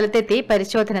പോലീസ് സ്ഥലത്തെത്തി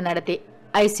പരിശോധന നടത്തി.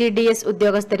 ICDS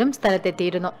ഉദ്യോഗസ്ഥരും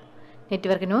സ്ഥലത്തെത്തിയിരുന്നു.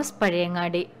 Network news,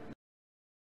 Pazhayangadi.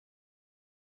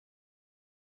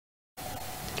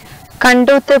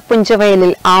 കണ്ടോത്ത്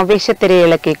പുഞ്ചവയലിൽ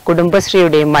ആവേശത്തിരയിളക്കി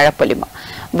കുടുംബശ്രീയുടെ മഴപ്പൊലിമ.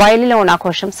 വയലിൽ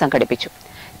ഓണാഘോഷം സംഘടിപ്പിച്ചു.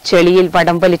 ചെളിയിൽ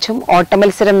വടം വലിച്ചും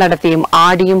ഓട്ടമത്സരം നടത്തിയും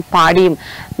ആടിയും പാടിയും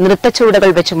നൃത്തച്ചുവടുകൾ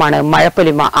വെച്ചുമാണ്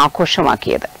മഴപ്പൊലിമ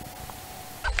ആഘോഷമാക്കിയത്.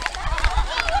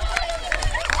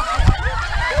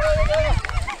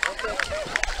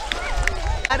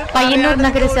 പയ്യന്നൂർ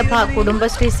നഗരസഭ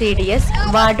Kudumbashree CDS,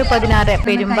 ward 16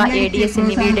 Perumba ADS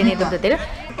എന്നിവയുടെ നേതൃത്വത്തിൽ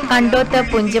കണ്ടോത്ത്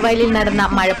പുഞ്ചവയലിൽ നടന്ന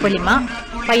മഴപ്പൊലിമ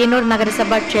പയ്യന്നൂർ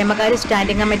നഗരസഭ ക്ഷേമകാര്യ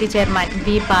സ്റ്റാൻഡിംഗ് കമ്മിറ്റി ചെയർമാൻ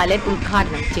V ബാലൻ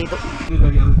ഉദ്ഘാടനം ചെയ്തു.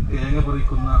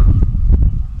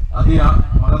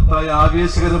 മഹത്തായ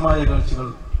ആവേശകരമായ കാഴ്ചകൾ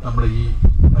നമ്മുടെ ഈ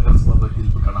നഗരസഭ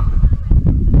പരിധിയിൽ കാണാൻ പറ്റും.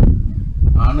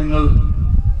 ആണുങ്ങൾ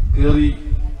കയറി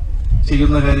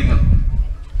ചെയ്യുന്ന കാര്യങ്ങൾ,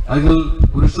 അതിൽ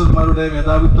പുരുഷന്മാരുടെ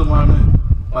മേധാവിത്വമാണ്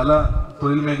പല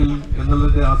തൊഴിൽ മേഖലയും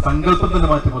എന്നുള്ളതിന്റെ ആ സങ്കല്പത്തിന്റെ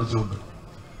മാറ്റിമറിച്ചുകൊണ്ട്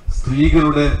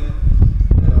സ്ത്രീകളുടെ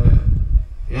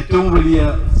ഏറ്റവും വലിയ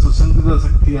സുസംഘടിത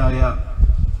ശക്തിയായ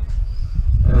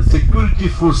സെക്യൂരിറ്റി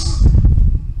ഫോഴ്സ്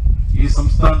ഈ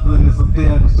സംസ്ഥാനത്ത് തന്നെ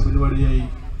ശ്രദ്ധയാകർഷിച്ച പരിപാടിയായി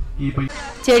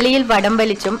ചെളിയിൽ വടം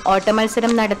വലിച്ചും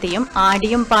ഓട്ടമത്സരം നടത്തിയും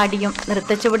ആടിയും പാടിയും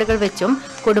നൃത്തച്ചുവടുകൾ വെച്ചും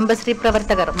കുടുംബശ്രീ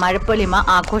പ്രവർത്തകർ മഴപ്പൊലിമ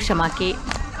ആഘോഷമാക്കി.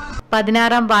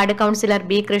 16-ാം വാർഡ് കൌൺസിലർ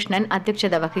ബി കൃഷ്ണൻ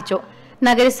അധ്യക്ഷത വഹിച്ചു.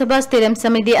 നഗരസഭാ സ്ഥിരം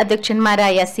സമിതി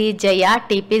അധ്യക്ഷന്മാരായ C Jaya,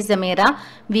 T P Sameera,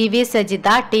 V V Sajitha,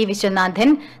 T Viswanathan,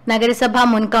 നഗരസഭാ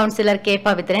മുൻ councillor K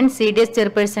Pavithran, C D S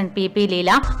chairperson P P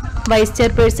Leela, vice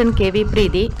chairperson K V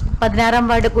Preethi, 16-ാം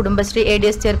ward Kudumbashree A D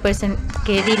S chairperson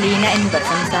K V Leena എന്നിവർ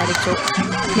സംസാരിച്ചു.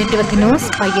 Network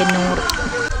news, Payyanur.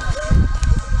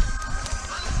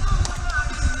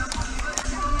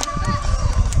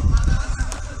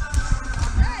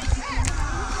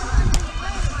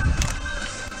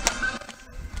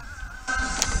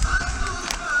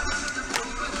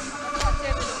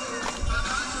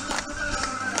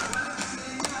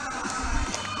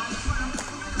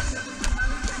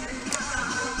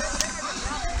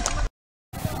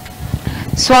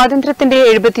 സ്വാതന്ത്ര്യത്തിന്റെ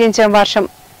 75-ാം വർഷം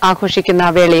ആഘോഷിക്കുന്ന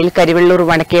വേളയിൽ കരിവെള്ളൂർ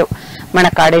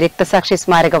മണക്കാട് രക്തസാക്ഷി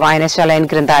സ്മാരക വായനശാല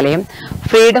ഗ്രന്ഥാലയം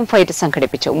ഫ്രീഡം ഫൈറ്റ്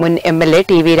സംഘടിപ്പിച്ചു. മുൻ MLA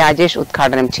ടി വി രാജേഷ്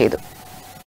ഉദ്ഘാടനം ചെയ്തു.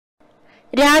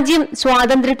 രാജ്യം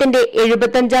സ്വാതന്ത്ര്യത്തിന്റെ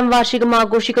 75-ാം വാർഷികം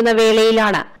ആഘോഷിക്കുന്ന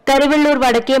വേളയിലാണ് കരിവെള്ളൂർ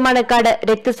വടക്കേ മണക്കാട്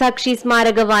രക്തസാക്ഷി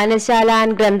സ്മാരക വായനശാല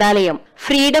ഗ്രന്ഥാലയം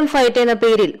ഫ്രീഡം ഫൈറ്റ് എന്ന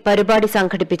പേരിൽ പരിപാടി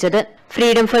സംഘടിപ്പിച്ചത്.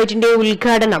 ഫ്രീഡം ഫൈറ്റിന്റെ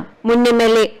ഉദ്ഘാടനം മുൻ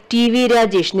MLA ടി വി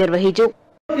രാജേഷ് നിർവഹിച്ചു.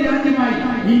 രാജ്യമായി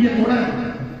ഇന്ത്യ തുടരും.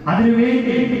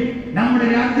 അതിനുവേണ്ടി നമ്മുടെ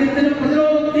രാജ്യത്തിന്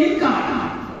പ്രതിരോധം തീർക്കാൻ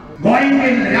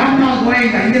രാംനാഥ്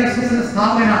ഗോയങ്ക ഇന്ത്യൻ എക്സ്പ്രസിന്റെ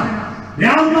സ്ഥാപന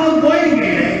രാംനാഥ്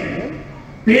ഗോയങ്കയുടെ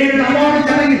പേരിൽ അവാർഡ്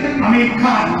ചടങ്ങിൽ അമീർ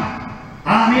ഖാൻ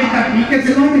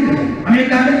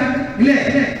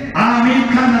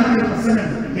നടത്തിയ പ്രസംഗം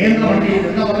കേന്ദ്രമന്ത്രിയിൽ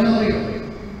എന്താ പറഞ്ഞറിയോ?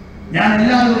 ഞാൻ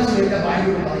എല്ലാ ദിവസവും എന്റെ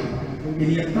ഭാര്യയോട് പറയും,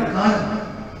 ഇനി എത്ര കാലം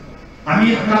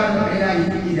അമീർ ഖാൻ എന്ന പേരായി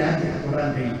ഈ രാജ്യത്ത് തുടരാൻ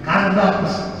കഴിയും? കാരണം എന്താ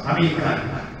പ്രശ്നം? അമീർ ഖാൻ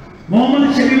മുഹമ്മദ്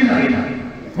ഷമീമിന് അറിയാം.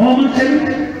 മുഹമ്മദ് ഷമീം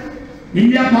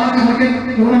ഇന്ത്യ പാക്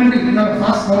ക്രിക്കറ്റ് ടൂർണമെന്റിൽ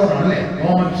ഫാസ്റ്റ് ബോളർ ആണല്ലേ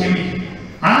മുഹമ്മദ് ഷമീം.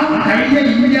 ആ കഴിഞ്ഞ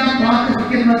ഇന്ത്യ പാക്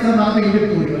ക്രിക്കറ്റ് മത്സരം നടന്ന ഇന്ത്യ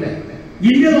തോറ്റു അല്ലെ.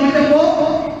 ഇന്ത്യ തോറ്റപ്പോ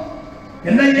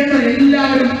എന്താ ചെയ്യേണ്ടത്?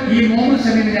 എല്ലാവരും ഈ മുഹമ്മദ്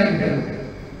ഷമീമിനെയാണ് കിട്ടുന്നത്.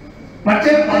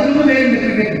 പക്ഷെ 11 പേരുണ്ട്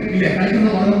ക്രിക്കറ്റ് ഇല്ലേ, കളിക്കുന്ന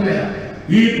 11 പേരാണ്.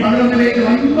 ഈ 11 പേര്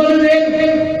 9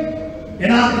 പേരും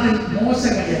യഥാർത്ഥത്തിൽ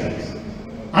മോശം കളിയാണ്.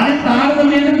 അതിൽ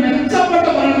താരതമ്യേന മെച്ചപ്പെട്ട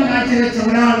പഠനം കാഴ്ചവെച്ച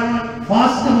ഒരാൾ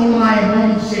ഫാസ്റ്റ് ബോളറായ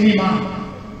മുഹമ്മദ് ഷമീമാണ്.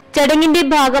 ചടങ്ങിന്റെ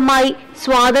ഭാഗമായി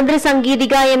സ്വാതന്ത്ര്യ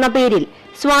സംഗീതിക എന്ന പേരിൽ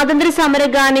സ്വാതന്ത്ര്യ സമര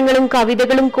ഗാനങ്ങളും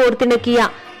കവിതകളും കോർത്തിണക്കിയ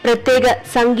പ്രത്യേക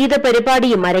സംഗീത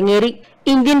പരിപാടിയും അരങ്ങേറി.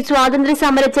 ഇന്ത്യൻ സ്വാതന്ത്ര്യ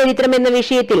സമര ചരിത്രം എന്ന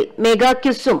വിഷയത്തിൽ മെഗാ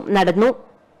ക്വിസും നടന്നു.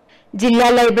 ജില്ലാ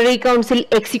ലൈബ്രറി കൌൺസിൽ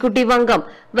എക്സിക്യൂട്ടീവ് അംഗം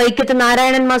വൈക്കത്ത്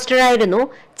നാരായണൻ മാസ്റ്ററായിരുന്നു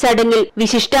ചടങ്ങിൽ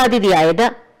വിശിഷ്ടാതിഥിയായത്.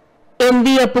 MV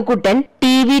Appukuttan,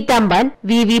 TV Thampan,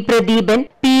 VV Pradeepan,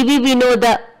 PV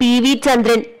Vinod, PV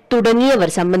ചന്ദ്രൻ തുടങ്ങിയവർ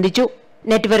സംബന്ധിച്ചു.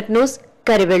 Network news,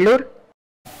 Karivellur.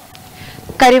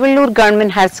 Karivellur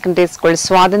government higher secondary school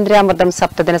സ്വാതന്ത്ര്യാമൃതം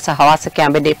സപ്തദിന സഹവാസ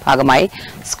ക്യാമ്പിന്റെ ഭാഗമായി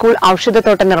സ്കൂൾ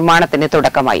ഔഷധത്തോട്ട നിർമ്മാണത്തിന്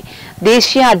തുടക്കമായി.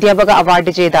 ദേശീയ അധ്യാപക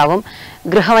അവാർഡ് ജേതാവും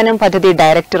ഗൃഹവനം പദ്ധതി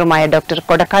ഡയറക്ടറുമായ ഡോക്ടർ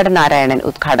കൊടക്കാട് നാരായണൻ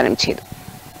ഉദ്ഘാടനം ചെയ്തു.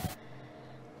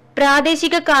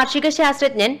 പ്രാദേശിക കാർഷിക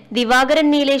ശാസ്ത്രജ്ഞൻ ദിവാകരൻ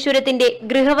നീലേശ്വരത്തിന്റെ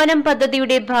ഗൃഹവനം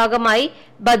പദ്ധതിയുടെ ഭാഗമായി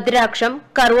ഭദ്രാക്ഷം,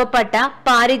 കറുവപ്പട്ട,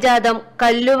 പാരിജാതം,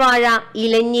 കല്ലുവാഴ,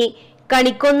 ഇലഞ്ഞി,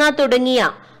 കണിക്കൊന്ന തുടങ്ങിയ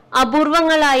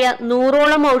അപൂർവങ്ങളായ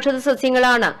 100ഓളം ഔഷധ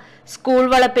സസ്യങ്ങളാണ് സ്കൂൾ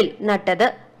വളപ്പിൽ നട്ടത്.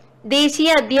 ദേശീയ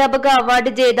അധ്യാപക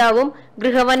അവാർഡ് ജേതാവും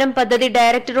ഗൃഹവനം പദ്ധതി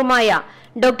ഡയറക്ടറുമായ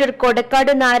ഡോക്ടർ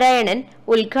കൊടക്കാട് നാരായണൻ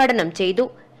ഉദ്ഘാടനം ചെയ്തു.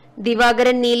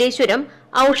 ദിവാകരൻ നീലേശ്വരം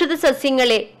ഔഷധ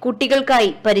സസ്യങ്ങളെ കുട്ടികൾക്കായി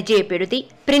പരിചയപ്പെടുത്തി.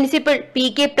 പ്രിൻസിപ്പൽ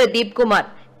PK പ്രദീപ് കുമാർ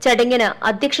ചടങ്ങിന്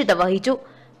അധ്യക്ഷത വഹിച്ചു.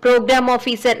 Programme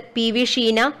officer PV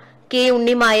Sheena, K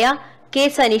Unnimaya, K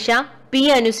Sanisha, P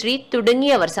Anusree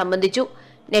തുടങ്ങിയവർ സംബന്ധിച്ചു.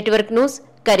 Network news,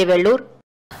 Karivellur.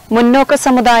 മുന്നോക്ക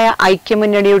സമുദായ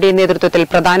ഐക്യമുന്നണിയുടെ നേതൃത്വത്തിൽ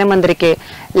പ്രധാനമന്ത്രിക്ക്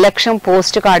 1,00,000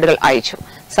 പോസ്റ്റ് കാർഡുകൾ അയച്ചു.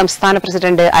 സംസ്ഥാന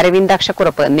പ്രസിഡന്റ്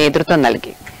അരവിന്ദാക്ഷക്കുറുപ്പ് നേതൃത്വം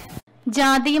നൽകി.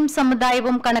 ജാതിയും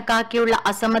സമുദായവും കണക്കാക്കിയുള്ള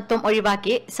അസമത്വം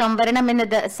ഒഴിവാക്കി സംവരണം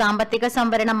എന്നത് സാമ്പത്തിക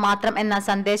സംവരണം മാത്രം എന്ന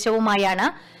സന്ദേശവുമായാണ്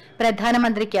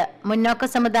പ്രധാനമന്ത്രിക്ക് മുന്നോക്ക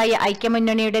സമുദായ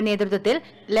ഐക്യമുന്നണിയുടെ നേതൃത്വത്തിൽ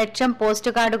 1,00,000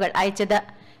 പോസ്റ്റ് കാർഡുകൾ അയച്ചത്.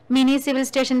 മിനി സിവിൽ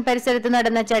സ്റ്റേഷൻ പരിസരത്ത്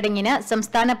നടന്ന ചടങ്ങിന്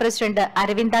സംസ്ഥാന പ്രസിഡന്റ്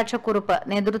അരവിന്ദാക്ഷക്കുറുപ്പ്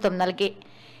നേതൃത്വം നൽകി.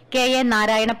 KA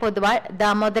നാരായണ പൊതുവാൾ,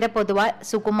 ദാമോദര പൊതുവാൾ,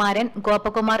 സുകുമാരൻ,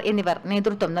 ഗോപകുമാർ എന്നിവർ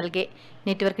നേതൃത്വം നൽകി.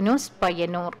 Network news,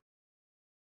 Payyanur.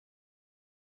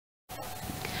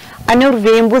 അന്നൂർ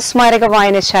വേമ്പു സ്മാരക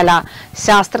വായനശാല,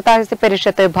 ശാസ്ത്ര സാഹിത്യ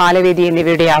പരിഷത്ത്, ബാലവേദി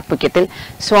എന്നിവയുടെ ആഭിമുഖ്യത്തിൽ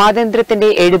സ്വാതന്ത്ര്യത്തിന്റെ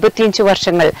 75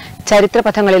 വർഷങ്ങൾ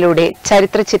ചരിത്രപഥങ്ങളിലൂടെ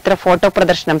ചരിത്രചിത്ര ഫോട്ടോ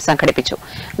പ്രദർശനം സംഘടിപ്പിച്ചു.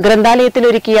 ഗ്രന്ഥാലയത്തിൽ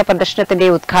ഒരുക്കിയ പ്രദർശനത്തിന്റെ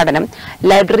ഉദ്ഘാടനം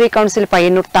library council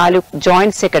Payyanur taluk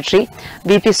joint secretary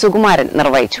VP Sukumaran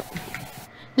നിർവഹിച്ചു.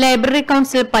 Library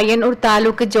council Payyanur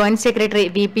taluk joint secretary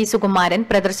VP Sukumaran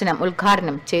പ്രദർശനം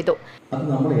ഉദ്ഘാടനം ചെയ്തു.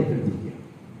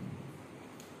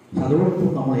 അതോടൊപ്പം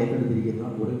നമ്മൾ ഏറ്റെടുത്തിരിക്കുന്ന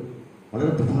ഒരു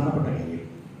വളരെ പ്രധാനപ്പെട്ട കാര്യം.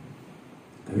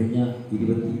 കഴിഞ്ഞ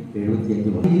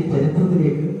 75 വർഷം ഈ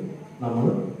ചരിത്രത്തിലേക്ക് നമ്മൾ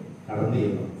കടന്നു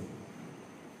ചെന്നു.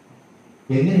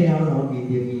 എങ്ങനെയാണ് നമുക്ക്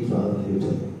ഇന്ത്യക്ക് ഈ സ്വാതന്ത്ര്യം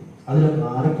ലഭിച്ചത്? അതിൽ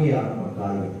ആരൊക്കെയാണ്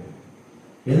പങ്കാളികൾ?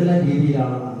 ഏതെല്ലാം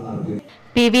രീതിയിലാണ് അന്ന് നടത്തിയത്?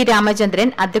 PV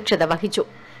രാമചന്ദ്രൻ അധ്യക്ഷത വഹിച്ചു.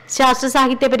 ശാസ്ത്ര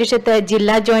സാഹിത്യ പരിഷത്ത്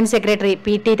ജില്ലാ ജോയിന്റ് സെക്രട്ടറി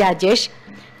PT രാജേഷ്,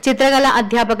 ചിത്രകലാ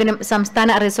അധ്യാപകനും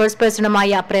സംസ്ഥാന റിസോഴ്സ്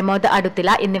പേഴ്സണുമായ പ്രമോദ്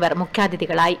അടുത്തില എന്നിവർ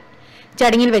മുഖ്യാതിഥികളായി.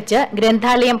 ചടങ്ങിൽ വെച്ച്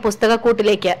ഗ്രന്ഥാലയം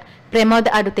പുസ്തകക്കൂട്ടിലേക്ക്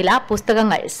പ്രമോദ് അടുത്തില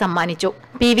പുസ്തകങ്ങൾ സമ്മാനിച്ചു.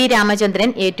 PV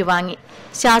രാമചന്ദ്രൻ ഏറ്റുവാങ്ങി.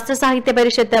 ശാസ്ത്ര സാഹിത്യ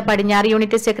പരിഷത്ത് പടിഞ്ഞാറ്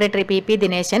unit secretary PP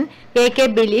Dineshan, AK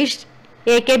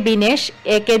Binesh,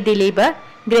 AK Dileep,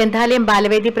 ഗ്രന്ഥാലയം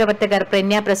Balavedi പ്രവർത്തകർ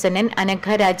പ്രന്യ പ്രസന്നൻ,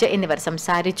 അനഘ രാജ് എന്നിവർ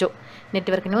സംസാരിച്ചു.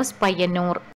 Network news,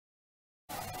 Payyanur.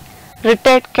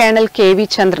 Retired colonel KV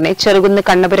ചന്ദ്രനെ ചെറുകുന്ന്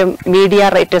കണ്ണപുരം മീഡിയ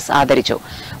റൈറ്റേഴ്സ് ആദരിച്ചു.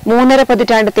 3.5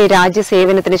 പതിറ്റാണ്ടത്തെ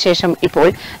രാജ്യസേവനത്തിന് ശേഷം ഇപ്പോൾ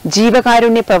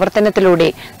ജീവകാരുണ്യ പ്രവർത്തനത്തിലൂടെ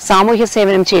സാമൂഹ്യ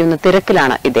സേവനം ചെയ്യുന്ന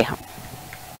തിരക്കിലാണ് ഇദ്ദേഹം.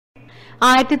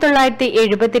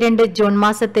 1972 ജൂൺ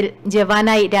മാസത്തിൽ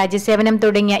ജവാനായി രാജ്യസേവനം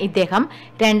തുടങ്ങിയ ഇദ്ദേഹം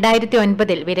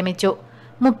 2009 വിരമിച്ചു.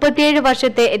 37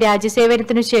 വർഷത്തെ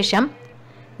രാജ്യസേവനത്തിനു ശേഷം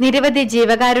നിരവധി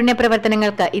ജീവകാരുണ്യ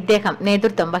പ്രവർത്തനങ്ങൾക്ക് ഇദ്ദേഹം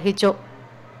നേതൃത്വം വഹിച്ചു.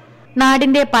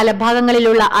 നാടിന്റെ പല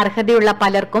ഭാഗങ്ങളിലുള്ള അർഹതയുള്ള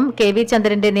പലർക്കും KV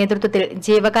ചന്ദ്രന്റെ നേതൃത്വത്തിൽ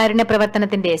ജീവകാരുണ്യ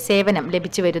പ്രവർത്തനത്തിന്റെ സേവനം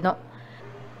ലഭിച്ചുവരുന്നു.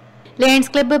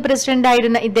 ലയൺസ് ക്ലബ്ബ്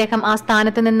പ്രസിഡന്റായിരുന്ന ഇദ്ദേഹം ആ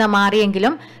സ്ഥാനത്ത് നിന്ന്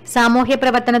മാറിയെങ്കിലും സാമൂഹ്യ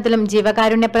പ്രവർത്തനത്തിലും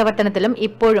ജീവകാരുണ്യ പ്രവർത്തനത്തിലും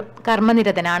ഇപ്പോഴും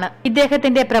കർമ്മനിരതനാണ്.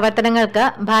 ഇദ്ദേഹത്തിന്റെ പ്രവർത്തനങ്ങൾക്ക്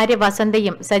ഭാര്യ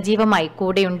വസന്തയും സജീവമായി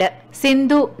കൂടെയുണ്ട്.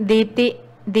 സിന്ധു, ദീപ്തി,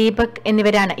 ദീപക്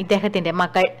എന്നിവരാണ് ഇദ്ദേഹത്തിന്റെ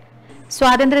മക്കൾ.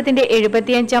 സ്വാതന്ത്ര്യത്തിന്റെ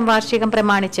 75ാം വാർഷികം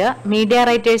പ്രമാണിച്ച് മീഡിയ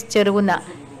റൈറ്റേഴ്സ് ചെറുകുന്ന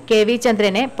KV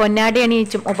ചന്ദ്രനെ പൊന്നാടി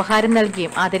അണിയിച്ചും ഉപഹാരം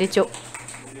നൽകിയും ആദരിച്ചു.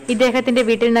 ഇദ്ദേഹത്തിന്റെ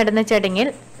വീട്ടിൽ നടന്ന ചടങ്ങിൽ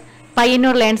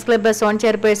Payyanur lions club zone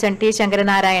chairperson T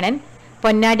Sankaranarayanan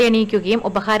പൊന്നാടി അണിയിക്കുകയും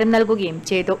ഉപഹാരം നൽകുകയും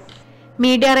ചെയ്തു.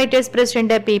 Media writers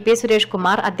president PP Suresh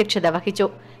Kumar അധ്യക്ഷത വഹിച്ചു.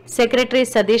 Secretary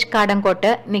Satheesh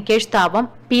കാടങ്കോട്ട്, Nikesh Thavam,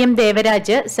 PM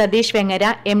Devaraj, Satheesh Vengara,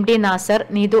 MD Nasar,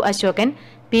 Neethu Ashokan,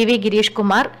 PV Girish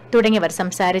Kumar തുടങ്ങിയവർ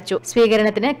സംസാരിച്ചു.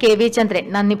 സ്വീകരണത്തിന് KV ചന്ദ്രൻ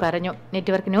നന്ദി പറഞ്ഞു.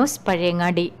 Network news,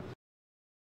 Pazhayangadi.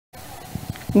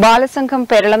 Balasangham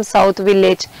Peralam south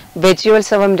village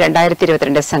വെജിയോത്സവം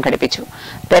 2022 സംഘടിപ്പിച്ചു.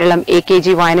 പെരളം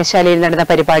AKG വായനശാലയിൽ നടന്ന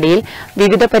പരിപാടിയിൽ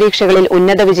വിവിധ പരീക്ഷകളിൽ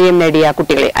ഉന്നത വിജയം നേടിയ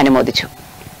കുട്ടികളെ അനുമോദിച്ചു.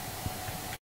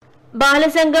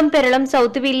 ബാലസംഘം പെരളം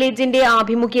സൌത്ത് വില്ലേജിന്റെ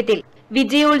ആഭിമുഖ്യത്തിൽ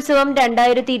വിജയോത്സവം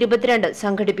 2022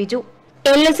 സംഘടിപ്പിച്ചു.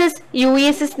 LSS,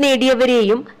 USS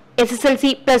നേടിയവരെയും SSLC,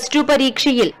 +2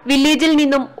 പരീക്ഷയിൽ വില്ലേജിൽ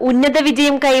നിന്നും ഉന്നത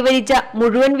വിജയം കൈവരിച്ച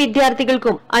മുഴുവൻ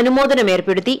വിദ്യാർത്ഥികൾക്കും അനുമോദനം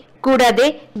ഏർപ്പെടുത്തി. കൂടാതെ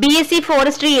BSc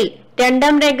ഫോറസ്ട്രിയിൽ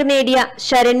 2ാം റാങ്ക് നേടിയ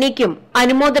ശരണ്യയ്ക്കും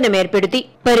അനുമോദനം ഏർപ്പെടുത്തി.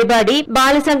 പരിപാടി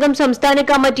ബാലസംഘം സംസ്ഥാന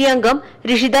കമ്മിറ്റി അംഗം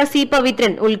ഋഷിത C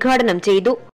പവിത്രൻ ഉദ്ഘാടനം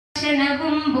ചെയ്തു.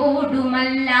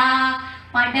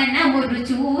 പഠനമൊരു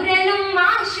ചൂരലും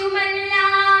മാഷുമല്ല,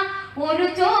 ഒരു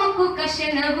ചോക്കു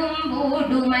കഷണവും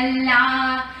ബോർഡുമല്ല.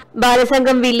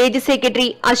 Balasangham village secretary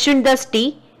Ashwin Das T,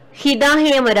 ഹിത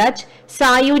Hemraj,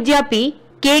 Sayujya P,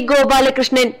 K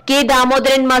Gopalakrishnan, K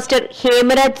Damodaran master,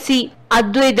 Hemraj C,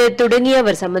 Advaith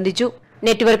തുടങ്ങിയവർ സംബന്ധിച്ചു.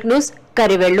 Network news,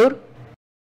 Karuvellur.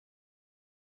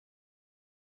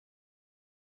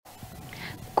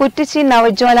 കുറ്റിച്ചി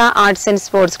നവജ്വാല arts and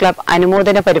sports club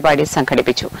അനുമോദന പരിപാടി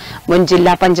സംഘടിപ്പിച്ചു. മുൻ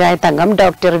ജില്ലാ പഞ്ചായത്ത് അംഗം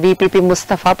ഡോക്ടർ VPP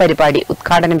മുസ്തഫ പരിപാടി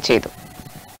ഉദ്ഘാടനം ചെയ്തു.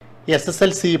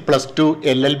 SSLC, +2,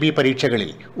 LLB പരീക്ഷകളിൽ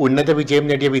ഉന്നത വിജയം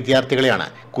നേടിയ വിദ്യാർത്ഥികളെയാണ്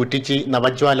കുറ്റിച്ചി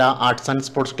നവജ്വാല ആർട്സ് ആൻഡ്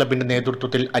സ്പോർട്സ് ക്ലബിന്റെ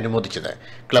നേതൃത്വത്തിൽ അനുമോദിച്ചത്.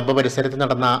 ക്ലബ്ബ് പരിസരത്ത്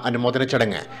നടന്ന അനുമോദന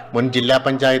ചടങ്ങ് മുൻ ജില്ലാ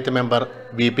പഞ്ചായത്ത് മെമ്പർ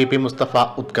VPP മുസ്തഫ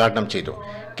ഉദ്ഘാടനം ചെയ്തു.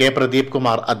 K പ്രദീപ്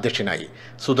കുമാർ അധ്യക്ഷനായി.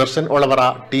 സുദർശൻ ഒളവറ,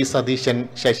 T സതീശൻ,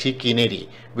 ശശി കീനേരി,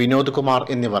 വിനോദ് കുമാർ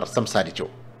എന്നിവർ സംസാരിച്ചു.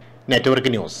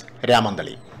 Network news,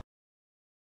 Ramanthali.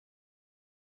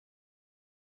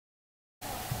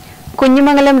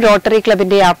 Kunhimangalam rotary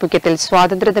ക്ലബിന്റെ ആഭിമുഖ്യത്തിൽ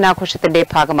സ്വാതന്ത്ര്യദിനാഘോഷത്തിന്റെ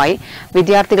ഭാഗമായി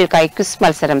വിദ്യാർത്ഥികൾക്കായി ക്വിസ്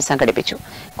മത്സരം സംഘടിപ്പിച്ചു.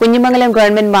 കുഞ്ഞിമംഗലം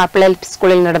ഗവൺമെന്റ് മാപ്പിള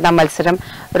സ്കൂളിൽ നടന്ന മത്സരം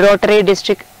rotary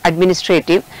district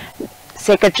administrative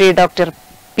secretary doctor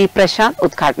P Prashant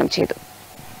ഉദ്ഘാടനം ചെയ്തു.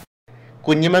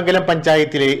 കുഞ്ഞിമംഗലം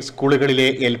പഞ്ചായത്തിലെ സ്കൂളുകളിലെ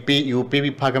LP, UP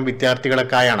വിഭാഗം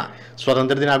വിദ്യാർത്ഥികൾക്കായാണ്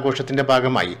സ്വാതന്ത്ര്യദിനാഘോഷത്തിന്റെ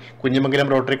ഭാഗമായി കുഞ്ഞിമംഗലം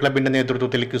റോട്ടറി ക്ലബിന്റെ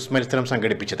നേതൃത്വത്തിൽ ക്വിസ് മത്സരം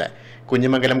സംഘടിപ്പിച്ചത്.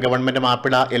 കുഞ്ഞിമംഗലം ഗവൺമെന്റ്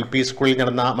മാപ്പിള LP സ്കൂളിൽ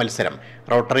നടന്ന മത്സരം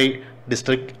rotary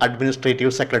district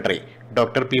administrative secretary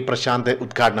doctor P Prashant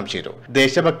ഉദ്ഘാടനം ചെയ്തു.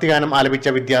 ദേശഭക്തിഗാനം ആലപിച്ച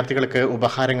വിദ്യാർത്ഥികൾക്ക്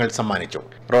ഉപഹാരങ്ങൾ സമ്മാനിച്ചു.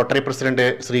 റോട്ടറി പ്രസിഡന്റ്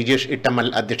ശ്രീജേഷ് ഇട്ടമ്മൽ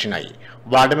അധ്യക്ഷനായി.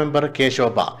 വാർഡ് മെമ്പർ K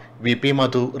ശോഭ, VP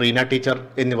മധു, റീന ടീച്ചർ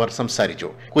എന്നിവർ സംസാരിച്ചു.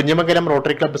 Kunhimangalam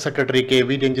rotary club secretary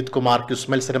KV Ranjith Kumar quiz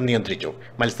മത്സരം നിയന്ത്രിച്ചു.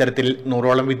 മത്സരത്തിൽ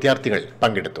 100ഓളം വിദ്യാർത്ഥികൾ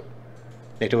പങ്കെടുത്തു.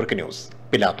 Network news,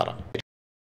 Pilathara.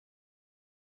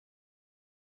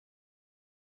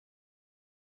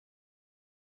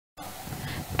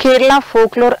 Kerala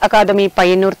folklore academy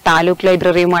Payyanur taluk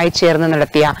ലൈബ്രറിയുമായി ചേർന്ന്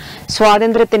നടത്തിയ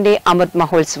സ്വാതന്ത്ര്യത്തിന്റെ അമൃത്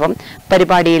മഹോത്സവം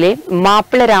പരിപാടിയിലെ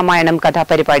മാപ്പിള രാമായണം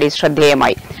കഥാപരിപാടി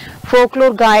ശ്രദ്ധേയമായി.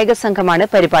 ഫോക്ലോർ ഗായക സംഘമാണ്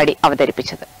പരിപാടി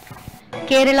അവതരിപ്പിച്ചത്.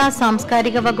 കേരള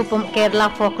സാംസ്കാരിക വകുപ്പും കേരള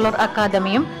ഫോക്ലോർ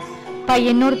അക്കാദമിയും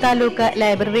പയ്യന്നൂർ താലൂക്ക്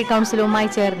ലൈബ്രറി കൌൺസിലുമായി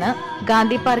ചേർന്ന്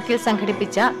ഗാന്ധി പാർക്കിൽ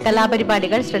സംഘടിപ്പിച്ച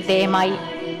കലാപരിപാടികൾ ശ്രദ്ധേയമായി.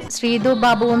 ശ്രീധു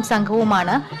ബാബുവും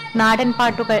സംഘവുമാണ് നാടൻ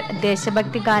പാട്ടുകൾ,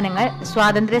 ദേശഭക്തി ഗാനങ്ങൾ,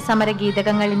 സ്വാതന്ത്ര്യ സമര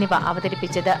ഗീതകങ്ങൾ എന്നിവ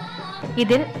അവതരിപ്പിച്ചത്.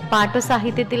 ഇതിൽ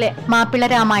പാട്ടുസാഹിത്യത്തിലെ മാപ്പിള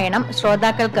രാമായണം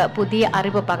ശ്രോതാക്കൾക്ക് പുതിയ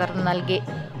അറിവ് പകർന്നു നൽകി.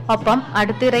 ഒപ്പം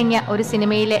അടുത്തിറങ്ങിയ ഒരു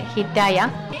സിനിമയിലെ ഹിറ്റായ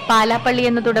പാലാപ്പള്ളി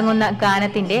എന്ന് തുടങ്ങുന്ന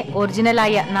ഗാനത്തിന്റെ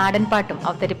ഒറിജിനലായ നാടൻ പാട്ടും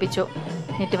അവതരിപ്പിച്ചു.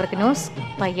 Network news,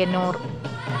 Payyanur.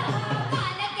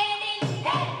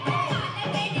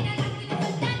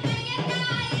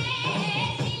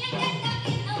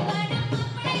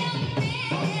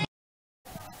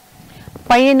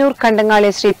 പയ്യന്നൂർ കണ്ടങ്ങാളെ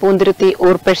ശ്രീ പൂന്തുരുത്തി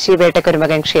ഊർപ്പഴശ്ശി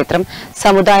വേട്ടക്കരുമകൻ ക്ഷേത്രം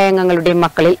സമുദായാംഗങ്ങളുടെ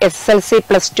മക്കളിൽ SSLC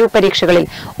 +2 പരീക്ഷകളിൽ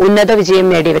ഉന്നത വിജയം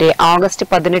നേടിയവരെ ഓഗസ്റ്റ്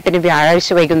 18 വ്യാഴാഴ്ച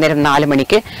വൈകുന്നേരം 4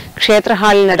 മണിക്ക് ക്ഷേത്ര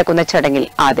ഹാളിൽ നടക്കുന്ന ചടങ്ങിൽ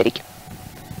ആദരിക്കും.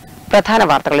 പ്രധാന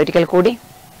വാർത്തകൾ ഒരിക്കൽ കൂടി.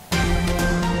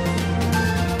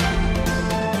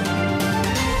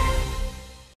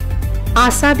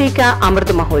 ആസാദി കാ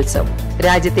അമൃത് മഹോത്സവ്,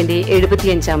 രാജ്യത്തിന്റെ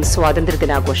 75ാം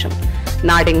സ്വാതന്ത്ര്യദിനാഘോഷം.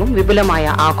 നാടെങ്ങും വിപുലമായ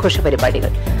ആഘോഷ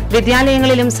പരിപാടികൾ.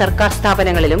 വിദ്യാലയങ്ങളിലും സർക്കാർ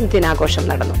സ്ഥാപനങ്ങളിലും ദിനാഘോഷം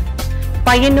നടന്നു.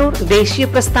 പയ്യന്നൂർ ദേശീയ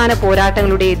പ്രസ്ഥാന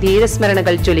പോരാട്ടങ്ങളുടെ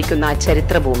ധീരസ്മരണകൾ ജ്വലിക്കുന്ന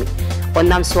ചരിത്രഭൂമി.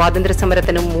 1ാം സ്വാതന്ത്ര്യ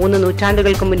സമരത്തിനും 3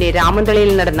 നൂറ്റാണ്ടുകൾക്ക് മുന്നേ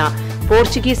രാമന്തളിയിൽ നടന്ന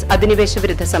പോർച്ചുഗീസ് അധിനിവേശ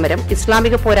വിരുദ്ധ സമരം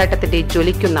ഇസ്ലാമിക പോരാട്ടത്തിന്റെ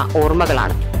ജ്വലിക്കുന്ന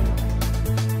ഓർമ്മകളാണ്.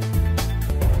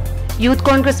 യൂത്ത്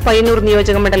കോൺഗ്രസ് പയ്യന്നൂർ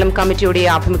നിയോജക മണ്ഡലം കമ്മിറ്റിയുടെ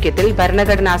ആഭിമുഖ്യത്തിൽ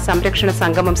ഭരണഘടനാ സംരക്ഷണ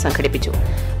സംഗമം സംഘടിപ്പിച്ചു.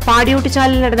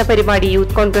 പാടിയോട്ടുചാലിൽ നടന്ന പരിപാടി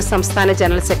യൂത്ത് കോൺഗ്രസ് സംസ്ഥാന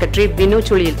ജനറൽ സെക്രട്ടറി ബിനു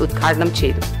ചുളിയിൽ ഉദ്ഘാടനം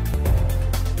ചെയ്തു.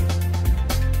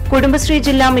 കുടുംബശ്രീ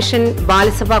ജില്ലാ മിഷൻ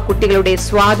ബാലസഭ കുട്ടികളുടെ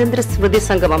സ്വാതന്ത്ര്യ സ്മൃതി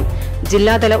സംഗമം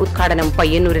ജില്ലാതല ഉദ്ഘാടനം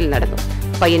പയ്യന്നൂരിൽ നടന്നു.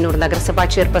 പയ്യന്നൂർ നഗരസഭാ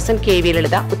ചെയർപേഴ്സൺ KV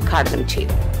ലളിത ഉദ്ഘാടനം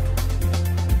ചെയ്തു.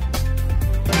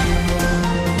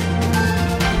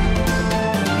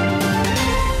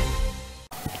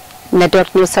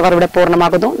 നെറ്റ്വർക്ക് ന്യൂസ് അവർ ഇവിടെ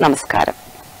പൂർണ്ണമാകുന്നു. നമസ്കാരം.